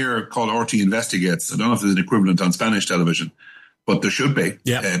program here called RTE Investigates. I don't know if there's an equivalent on Spanish television, but there should be,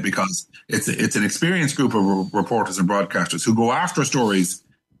 because it's an experienced group of reporters and broadcasters who go after stories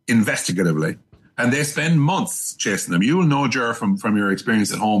investigatively, and they spend months chasing them. You will know, Ger, from your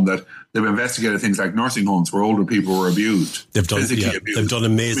experience at home, that they've investigated things like nursing homes where older people were abused. They've done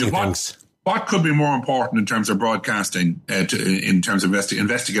amazing things. What could be more important in terms of broadcasting, in terms of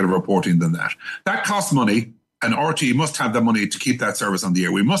investigative reporting than that? That costs money, and RTE must have the money to keep that service on the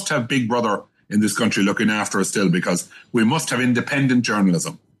air. We must have Big Brother in this country looking after us still, because we must have independent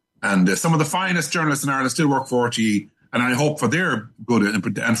journalism. And some of the finest journalists in Ireland still work for RTE, and I hope for their good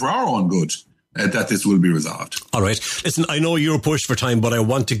and for our own good that this will be resolved. All right. Listen, I know you're pushed for time, but I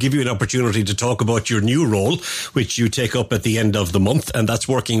want to give you an opportunity to talk about your new role, which you take up at the end of the month, and that's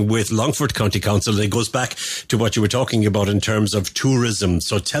working with Longford County Council. It goes back to what you were talking about in terms of tourism.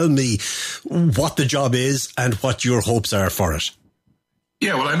 So tell me what the job is and what your hopes are for it.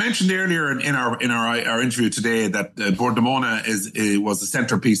 Yeah, well, I mentioned earlier in our interview today that Bordemona was the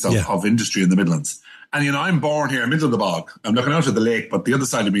centrepiece of industry in the Midlands. And I'm born here, middle of the bog. I'm looking out at the lake, but the other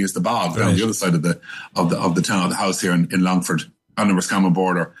side of me is the bog, down the other side of the town, of the house here in Longford, on the Roscommon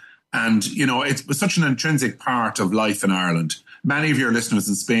border. And it's such an intrinsic part of life in Ireland. Many of your listeners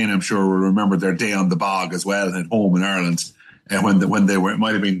in Spain, I'm sure, will remember their day on the bog as well at home in Ireland, when they were, it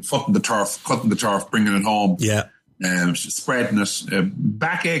might have been footing the turf, cutting the turf, bringing it home. Yeah. Spreading it,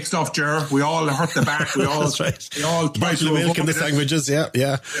 backache stuff, Ger. We all hurt the back. We all, That's right. We all try to making the sandwiches.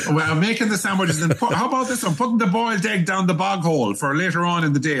 Yeah. Well, making the sandwiches. And how about this one? Putting the boiled egg down the bog hole for later on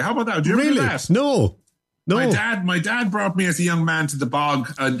in the day. How about that? Do you remember that? No. My dad brought me as a young man to the bog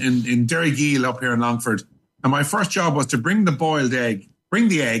in Derrygeel up here in Longford, and my first job was to bring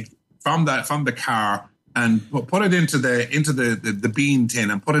the egg from the car and put it into the bean tin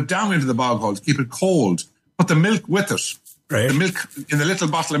and put it down into the bog hole to keep it cold. Put the milk with it, right? The milk in the little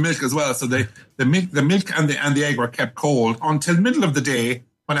bottle of milk as well. So the milk and the egg were kept cold until middle of the day,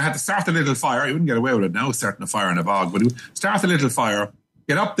 when I had to start a little fire. You wouldn't get away with it now, starting a fire in a bog, but start a little fire,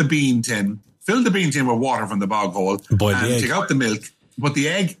 get up the bean tin, fill the bean tin with water from the bog hole, take out the milk, put the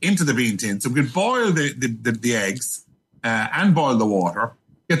egg into the bean tin. So we could boil the eggs and boil the water.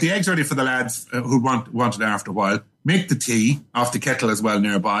 Get the eggs ready for the lads who wanted after a while. Make the tea off the kettle as well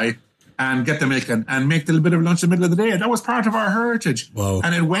nearby. And get the milk and make a little bit of lunch in the middle of the day. That was part of our heritage. Wow.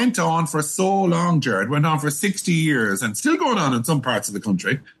 And it went on for so long, Ger. It went on for 60 years and still going on in some parts of the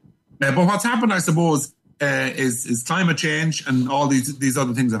country. But what's happened, I suppose, is climate change and all these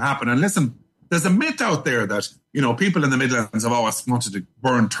other things have happened. And listen, there's a myth out there that, people in the Midlands have always wanted to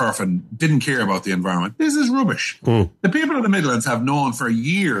burn turf and didn't care about the environment. This is rubbish. The people in the Midlands have known for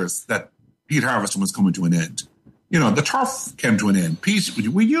years that peat harvesting was coming to an end. The turf came to an end.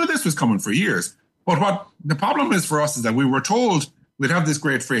 We knew this was coming for years. But what the problem is for us is that we were told we'd have this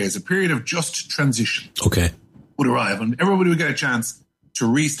great phrase, a period of just transition. Okay. Would arrive and everybody would get a chance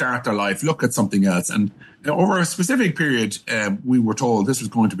to restart their life, look at something else. And over a specific period, we were told this was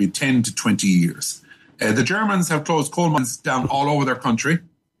going to be 10 to 20 years. The Germans have closed coal mines down all over their country.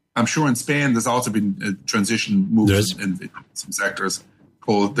 I'm sure in Spain there's also been a transition moves in some sectors.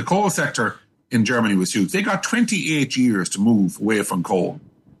 The coal sector in Germany was huge. They got 28 years to move away from coal.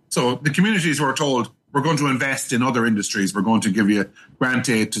 So the communities were told, we're going to invest in other industries. We're going to give you grant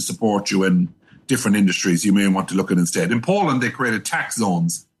aid to support you in different industries you may want to look at instead. In Poland, they created tax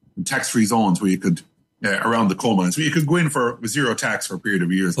zones, tax-free zones where you could, around the coal mines, where you could go in for zero tax for a period of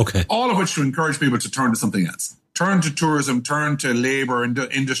years. Okay. All of which to encourage people to turn to something else. Turn to tourism, turn to labour,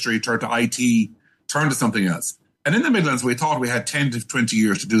 industry, turn to IT, turn to something else. And in the Midlands, we thought we had 10 to 20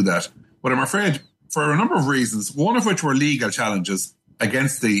 years to do that. But I'm afraid, for a number of reasons, one of which were legal challenges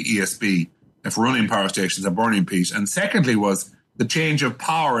against the ESB for running power stations and burning peat, and secondly was the change of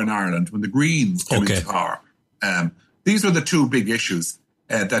power in Ireland when the Greens came into power. These were the two big issues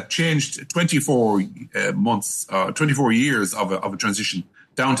that changed 24 years of a transition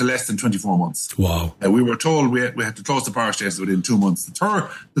down to less than 24 months. Wow. We were told we had to close the power stations within 2 months. The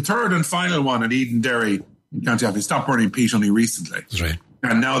third and final one at Eden Derry in County Offaly stopped burning peat only recently. That's right.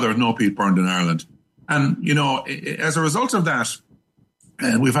 And now there's no peat burned in Ireland. And, as a result of that,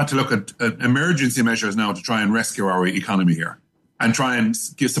 we've had to look at emergency measures now to try and rescue our economy here and try and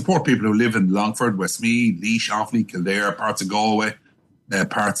support people who live in Longford, Westmeath, Laois, Offaly, Kildare, parts of Galway,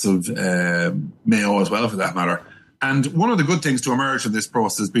 parts of Mayo as well, for that matter. And one of the good things to emerge from this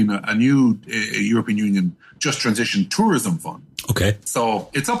process has been a new European Union Just Transition Tourism Fund. Okay. So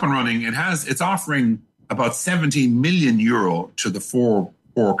it's up and running. It's offering about 17 million euro to the 4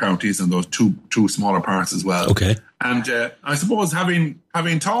 4 counties and those two smaller parts as well. Okay. And I suppose having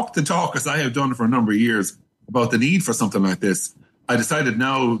talked the talk, as I have done for a number of years, about the need for something like this, I decided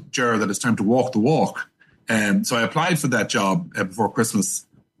now, Ger, that it's time to walk the walk. So I applied for that job before Christmas,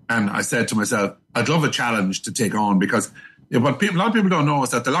 and I said to myself, I'd love a challenge to take on, because what a lot of people don't know is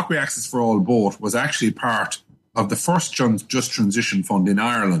that the Lochbuie Access for All boat was actually part of the first Just Transition Fund in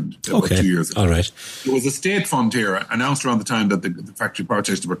Ireland about 2 years ago. All right. It was a state fund here, announced around the time that the factory power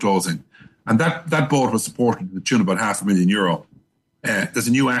stations were closing. And that boat was supported to the tune of about €500,000. There's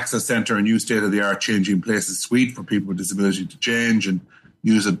a new access centre, a new state-of-the-art changing places suite for people with disability to change and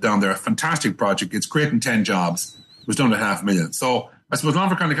use it down there. A fantastic project. It's creating 10 jobs. It was done at $500,000. So I suppose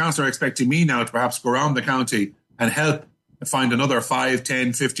Longford County Council are expecting me now to perhaps go around the county and help find another 5,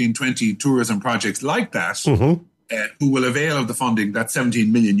 10, 15, 20 tourism projects like that, who will avail of the funding, that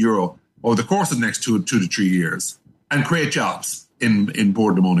 €17 million, over the course of the next 2 to 3 years, and create jobs in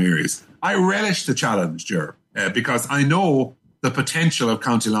Boardamona areas. I relish the challenge, Ger, because I know the potential of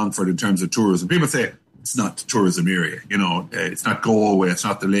County Longford in terms of tourism. People say it's not the tourism area, it's not Galway, it's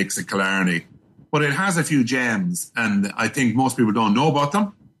not the lakes of Killarney, but it has a few gems, and I think most people don't know about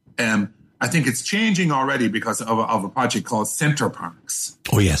them. I think it's changing already because of a project called Centre Parks.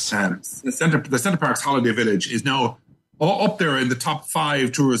 Oh, yes. The Centre Parks Holiday Village is now up there in the top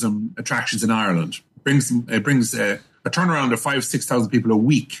 5 tourism attractions in Ireland. It brings a turnaround of 5,000-6,000 people a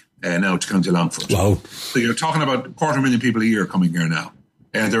week now to County Longford. Wow. So you're talking about 250,000 people a year coming here now.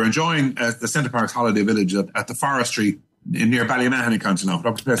 They're enjoying the Centre Parks Holiday Village at the forestry near Ballymahon in County Longford.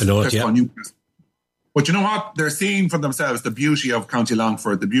 Up to place called Newcastle. But you know what? They're seeing for themselves the beauty of County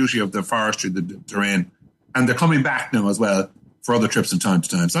Longford, the beauty of the forestry, the terrain, and they're coming back now as well for other trips from time to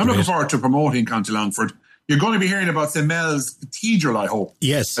time. So I'm looking forward to promoting County Longford. You're going to be hearing about St. Mel's Cathedral, I hope,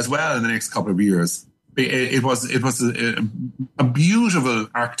 as well in the next couple of years. It was a beautiful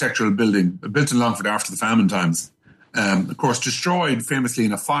architectural building built in Longford after the famine times. Of course, destroyed famously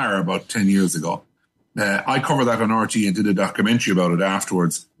in a fire about 10 years ago. I covered that on RT and did a documentary about it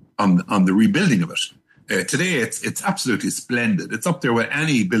afterwards on the rebuilding of it. Today, it's absolutely splendid. It's up there with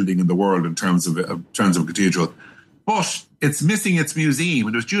any building in the world in terms of a cathedral. But it's missing its museum,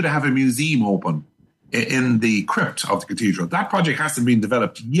 and it was due to have a museum open in the crypt of the cathedral. That project hasn't been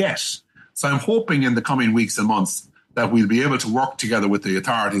developed yet. So I'm hoping in the coming weeks and months that we'll be able to work together with the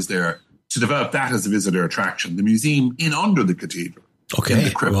authorities there to develop that as a visitor attraction, the museum in under the cathedral, in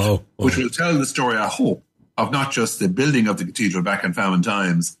the crypt, which will tell the story, I hope, of not just the building of the cathedral back in famine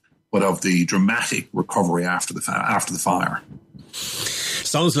times, but of the dramatic recovery after the fire.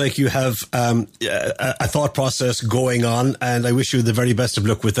 Sounds like you have a thought process going on, and I wish you the very best of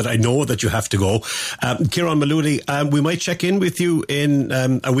luck with it. I know that you have to go. Ciarán Mullooly, we might check in with you in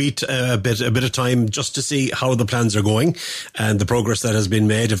a bit of time just to see how the plans are going and the progress that has been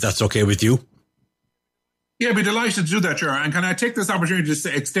made, if that's okay with you. Yeah, I'd be delighted to do that, Ger. And can I take this opportunity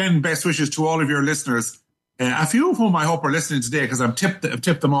to extend best wishes to all of your listeners, a few of whom I hope are listening today, because I've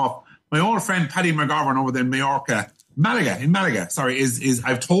tipped them off. My old friend Paddy McGovern over there in Malaga, is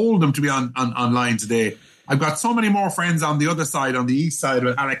I've told them to be online today. I've got so many more friends on the other side, on the east side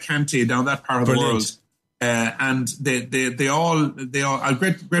of Alicante, down that part of the world. And they all have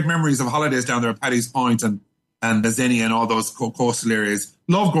great memories of holidays down there at Paddy's Point and Zenia and all those coastal areas.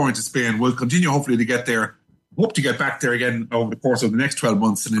 Love going to Spain. We'll continue hopefully to get there. Hope to get back there again over the course of the next 12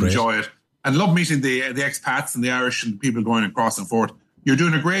 months and enjoy it. And love meeting the expats and the Irish and people going across and forth. You're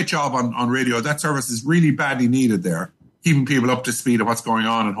doing a great job on radio. That service is really badly needed there, keeping people up to speed of what's going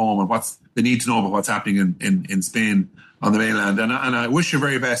on at home and what's they need to know about what's happening in Spain on the mainland. And I wish you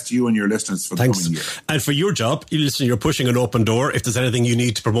very best to you and your listeners for the coming year. And for your job, you're pushing an open door. If there's anything you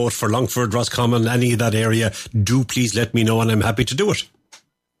need to promote for Longford, Roscommon, any of that area, do please let me know and I'm happy to do it.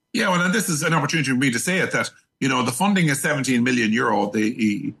 Yeah, well, and this is an opportunity for me to say it, that the funding is €17 million.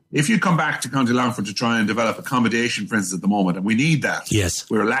 If you come back to County Longford to try and develop accommodation, for instance, at the moment, and we need that. Yes.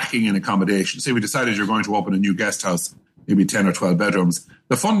 We're lacking in accommodation. Say we decided you're going to open a new guest house, maybe 10 or 12 bedrooms.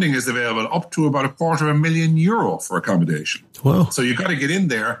 The funding is available up to about €250,000 for accommodation. Wow. So you've got to get in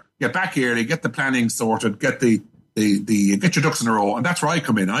there, get back early, get the planning sorted, get get your ducks in a row. And that's where I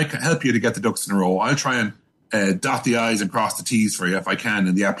come in. I can help you to get the ducks in a row. I'll try and dot the I's and cross the T's for you if I can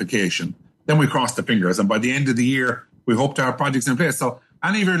in the application. Then we cross the fingers. And by the end of the year, we hope to have projects in place. So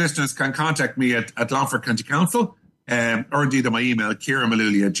any of your listeners can contact me at Longford County Council or indeed on my email,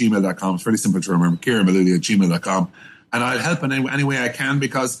 ciaranmullooly@gmail.com. It's very simple to remember, ciaranmullooly@gmail.com. And I'll help in any way I can,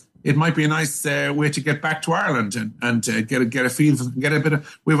 because it might be a nice way to get back to Ireland and get a feel, get a bit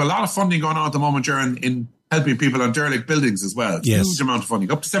of... We have a lot of funding going on at the moment, in helping people on derelict buildings as well. Yes. Huge amount of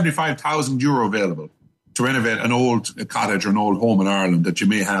funding, up to €75,000 available to renovate an old cottage or an old home in Ireland that you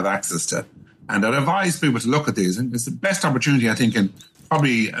may have access to. And I'd advise people to look at these. And it's the best opportunity, I think, in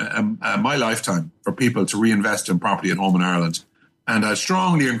probably my lifetime for people to reinvest in property at home in Ireland. And I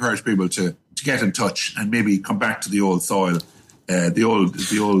strongly encourage people to get in touch and maybe come back to the old soil. And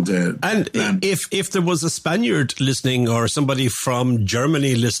land. If there was a Spaniard listening or somebody from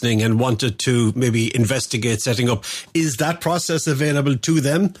Germany listening and wanted to maybe investigate setting up, is that process available to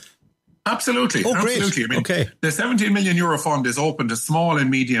them? Absolutely. Oh, great. Absolutely. I mean, okay. The 17 million euro fund is open to small and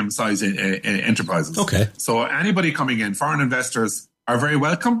medium sized enterprises. Okay. So anybody coming in, foreign investors are very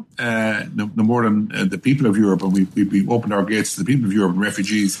welcome. No more than the people of Europe, and we opened our gates to the people of Europe and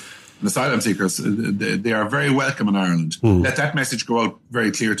refugees and asylum seekers. They are very welcome in Ireland. Let that message go out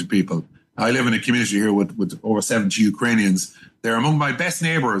very clear to people. I live in a community here with over 70 Ukrainians. They're among my best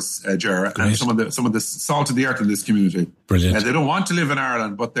neighbours, Ger, and some of the salt of the earth in this community. Brilliant. They don't want to live in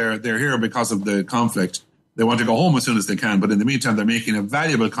Ireland, but they're here because of the conflict. They want to go home as soon as they can, but in the meantime, they're making a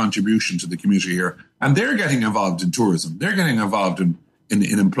valuable contribution to the community here, and they're getting involved in tourism. They're getting involved in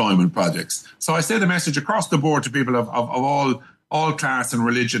employment projects. So I say the message across the board to people of all class and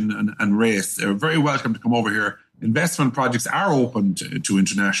religion and race. They're very welcome to come over here. Investment projects are open to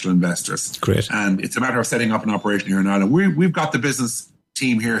international investors. Great. And it's a matter of setting up an operation here in Ireland. We've got the business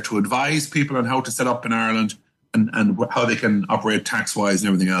team here to advise people on how to set up in Ireland and how they can operate tax-wise and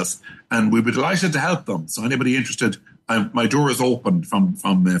everything else. And we'd be delighted to help them. So anybody interested, my door is open from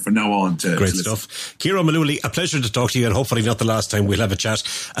now on. Great stuff. Ciara Mullooly, a pleasure to talk to you, and hopefully not the last time we'll have a chat.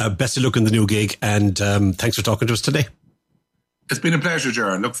 Best of luck in the new gig, and thanks for talking to us today. It's been a pleasure,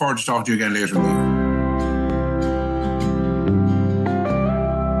 Ger. Look forward to talking to you again later in the year.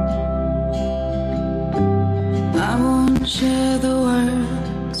 I won't share the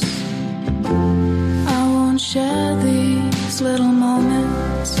words, I won't share these little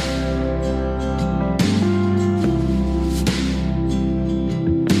moments.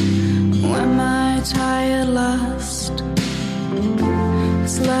 When my tired lust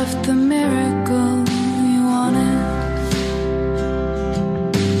has left the miracle you wanted,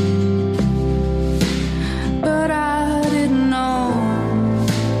 but I didn't know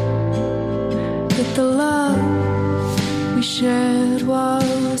that the love we shared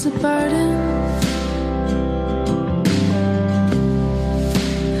was a burden.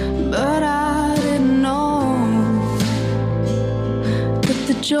 But I didn't know that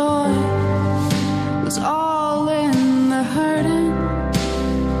the joy was all in the hurting.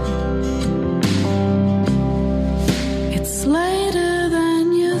 It's later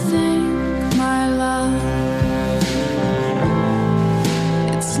than you think, my love.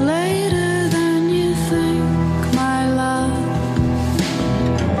 It's later than you think, my love.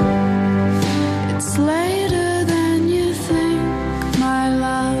 It's later than you think, my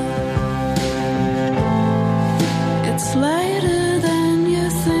love. It's later than you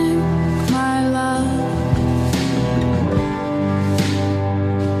think, my love.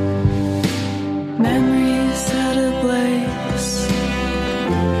 Memories set ablaze.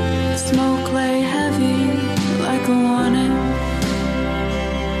 Smoke lay heavy like a warning.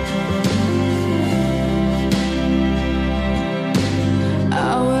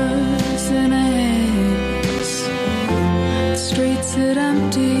 Hours in a haze. The streets had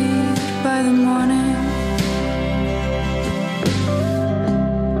emptied by the morning.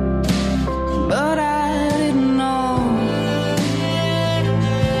 But I didn't know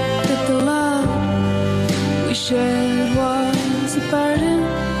that the love we shared was a burden.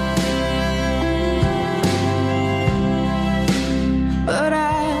 But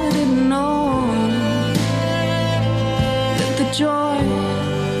I didn't know that the joy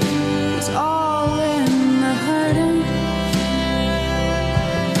was all in the hurting.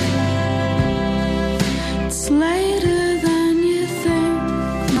 It's later than you think,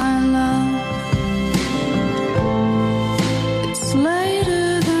 my love. It's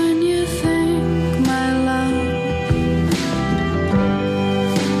later than you think, my love.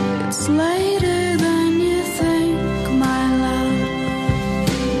 It's later than you think, my love.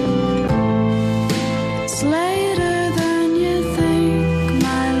 It's later than you think,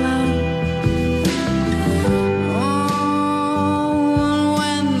 my love. Oh,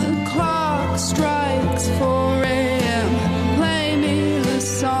 when the clock strikes 4 a.m., play me the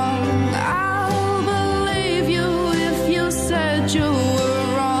song. I'll believe you if you said you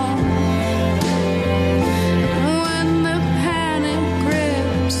were wrong. When the panic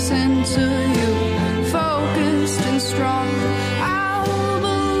grips into you, focused and strong, I'll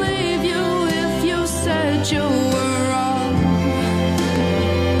believe you if you said you were wrong.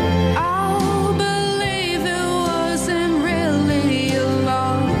 I'll believe it wasn't really a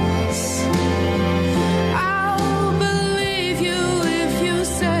loss.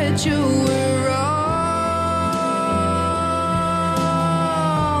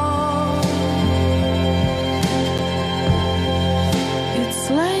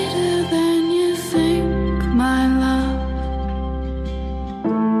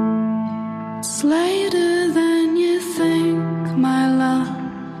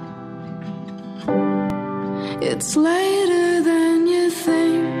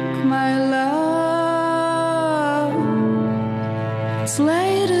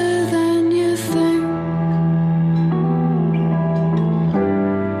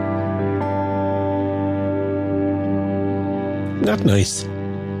 that nice?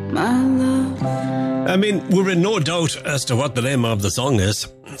 My love. I mean, we're in no doubt as to what the name of the song is.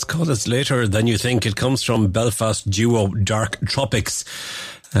 It's called It's Later Than You Think. It comes from Belfast duo Dark Tropics.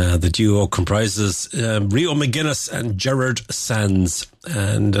 The duo comprises Rio McGuinness and Gerard Sands,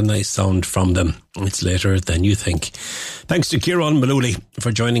 and a nice sound from them. It's Later Than You Think. Thanks to Ciarán Mullooly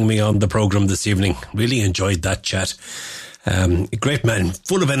for joining me on the programme this evening. Really enjoyed that chat. Great man,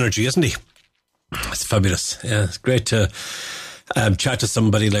 full of energy, isn't he? It's fabulous. Yeah, it's great to chat to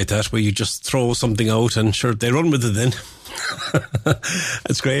somebody like that, where you just throw something out and sure, they run with it then.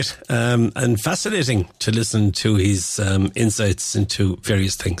 It's great and fascinating to listen to his insights into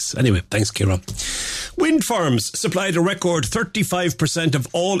various things. Anyway, thanks, Ciarán. Wind farms supplied a record 35% of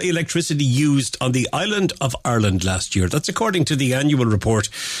all electricity used on the island of Ireland last year. That's according to the annual report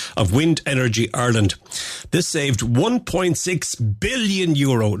of Wind Energy Ireland. This saved €1.6 billion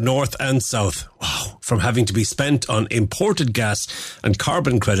north and south. Wow. From having to be spent on imported gas and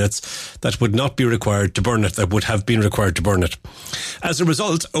carbon credits that would not be required to burn it, that would have been required to burn it. As a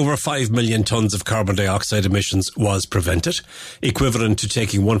result, over 5 million tonnes of carbon dioxide emissions was prevented, equivalent to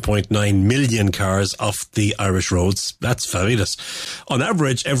taking 1.9 million cars off the Irish roads. That's fabulous. On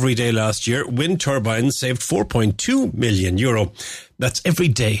average, every day last year, wind turbines saved €4.2 million. That's every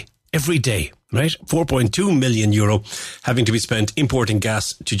day, right? €4.2 million having to be spent importing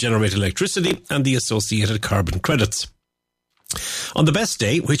gas to generate electricity and the associated carbon credits. On the best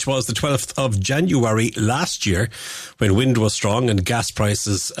day, which was the 12th of January last year, when wind was strong and gas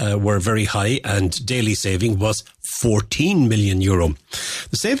prices were very high and daily saving was €14 million.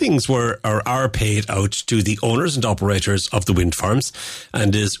 The savings are paid out to the owners and operators of the wind farms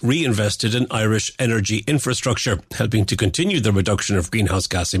and is reinvested in Irish energy infrastructure, helping to continue the reduction of greenhouse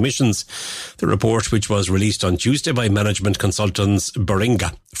gas emissions. The report, which was released on Tuesday by management consultants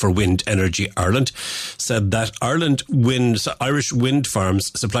Baringa for Wind Energy Ireland, said that Irish wind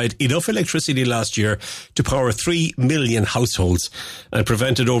farms supplied enough electricity last year to power 3 million households and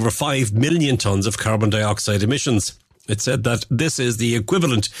prevented over 5 million tonnes of carbon dioxide emissions. It said that this is the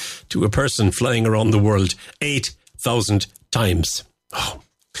equivalent to a person flying around the world 8,000 times. Oh.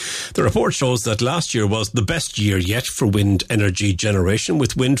 The report shows that last year was the best year yet for wind energy generation,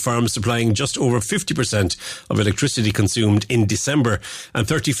 with wind farms supplying just over 50% of electricity consumed in December and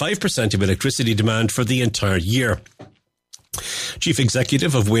 35% of electricity demand for the entire year. Chief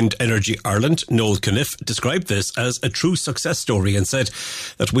Executive of Wind Energy Ireland, Noel Caniff, described this as a true success story and said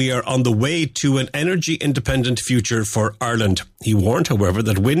that we are on the way to an energy-independent future for Ireland. He warned, however,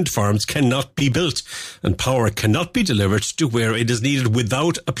 that wind farms cannot be built and power cannot be delivered to where it is needed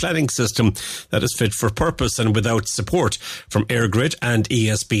without a planning system that is fit for purpose and without support from EirGrid and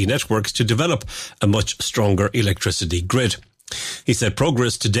ESB networks to develop a much stronger electricity grid. He said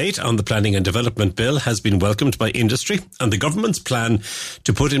progress to date on the Planning and Development Bill has been welcomed by industry, and the government's plan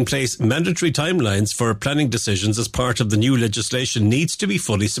to put in place mandatory timelines for planning decisions as part of the new legislation needs to be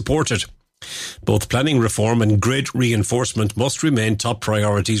fully supported. Both planning reform and grid reinforcement must remain top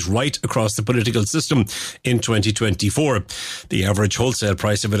priorities right across the political system in 2024. The average wholesale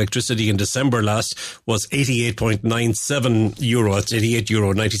price of electricity in December last was €88.97. That's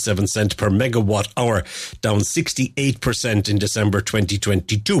 €88.97 per megawatt hour, down 68% in December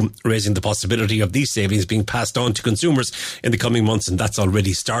 2022, raising the possibility of these savings being passed on to consumers in the coming months. And that's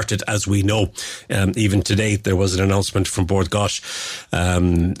already started, as we know. Even today, there was an announcement from Bord Gáis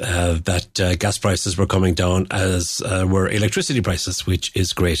that gas prices were coming down, as were electricity prices, which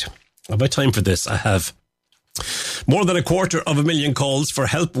is great. By time for this, I have more than 250,000 calls for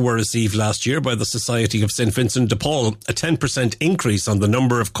help were received last year by the Society of St Vincent de Paul, a 10% increase on the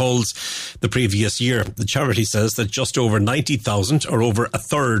number of calls the previous year. The charity says that just over 90,000, or over a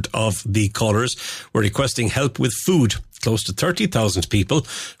third of the callers, were requesting help with food. Close to 30,000 people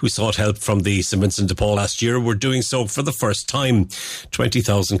who sought help from the St Vincent de Paul last year were doing so for the first time.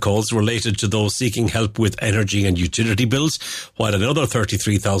 20,000 calls related to those seeking help with energy and utility bills, while another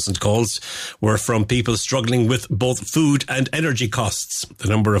 33,000 calls were from people struggling with both food and energy costs. The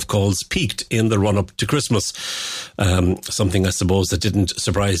number of calls peaked in the run-up to Christmas, something I suppose that didn't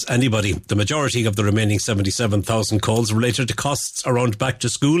surprise anybody. The majority of the remaining 77,000 calls related to costs around back to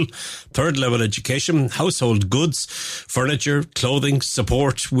school, third-level education, household goods, furniture, clothing,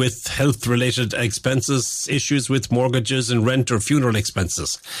 support with health-related expenses, issues with mortgages and rent or funeral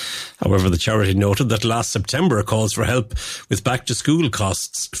expenses. However, the charity noted that last September calls for help with back-to-school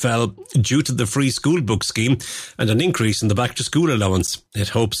costs fell due to the free school book scheme and an increase in the back-to-school allowance. It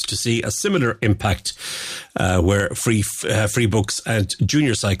hopes to see a similar impact where free books and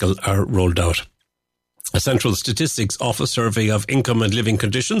junior cycle are rolled out. A Central Statistics Office survey of income and living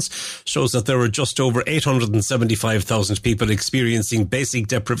conditions shows that there are just over 875,000 people experiencing basic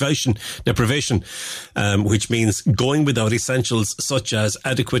deprivation, which means going without essentials such as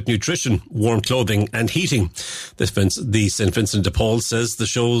adequate nutrition, warm clothing and heating. The St. Vincent de Paul says this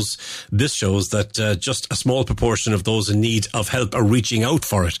shows that just a small proportion of those in need of help are reaching out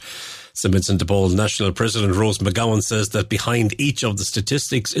for it. St. Vincent de Paul National President Rose McGowan says that behind each of the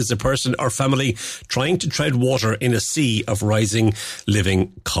statistics is a person or family trying to tread water in a sea of rising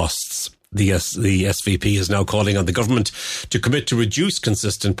living costs. The SVP is now calling on the government to commit to reduce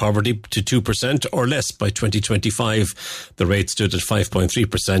consistent poverty to 2% or less by 2025. The rate stood at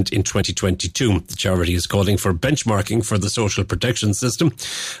 5.3% in 2022. The charity is calling for benchmarking for the social protection system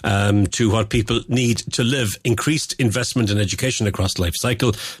to what people need to live, increased investment in education across life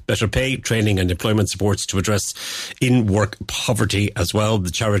cycle, better pay, training and employment supports to address in-work poverty as well.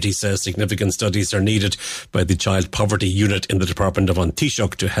 The charity says significant studies are needed by the Child Poverty Unit in the Department of An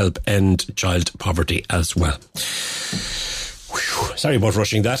Taoiseach to help end child poverty as well. Whew, sorry about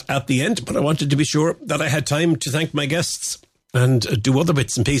rushing that at the end, but I wanted to be sure that I had time to thank my guests and do other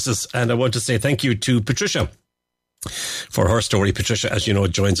bits and pieces. And I want to say thank you to Patricia for her story. Patricia, as you know,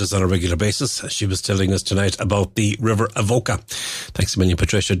 joins us on a regular basis. She was telling us tonight about the River Avoca. Thanks a million,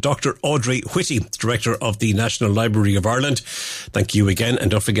 Patricia. Dr. Audrey Whitty, Director of the National Library of Ireland. Thank you again.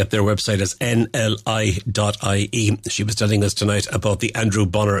 And don't forget their website is nli.ie. She was telling us tonight about the Andrew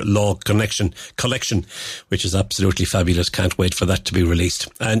Bonner Law Collection, which is absolutely fabulous. Can't wait for that to be released.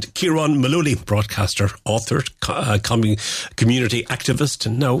 And Kieran Maluli, broadcaster, author, community activist,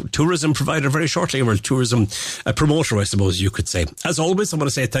 and now tourism provider very shortly, or tourism promoter, I suppose you could say. As always, I want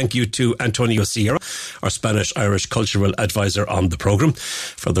to say thank you to Antonio Sierra, our Spanish-Irish cultural advisor on the programme,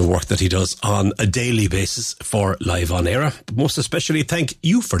 for the work that he does on a daily basis for Live on Eire. But most especially, thank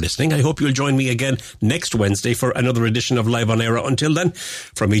you for listening. I hope you'll join me again next Wednesday for another edition of Live on Eire. Until then,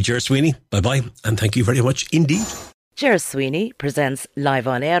 from me, Ger Sweeney, bye-bye, and thank you very much indeed. Ger Sweeney presents Live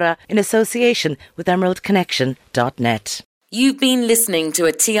on Eire in association with emeraldconnection.net. You've been listening to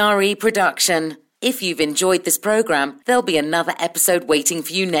a TRE production. If you've enjoyed this programme, there'll be another episode waiting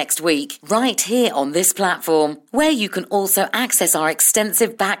for you next week, right here on this platform, where you can also access our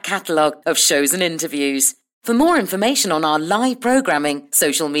extensive back catalogue of shows and interviews. For more information on our live programming,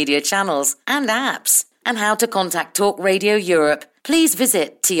 social media channels and apps, and how to contact Talk Radio Europe, please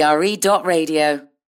visit TRE.radio.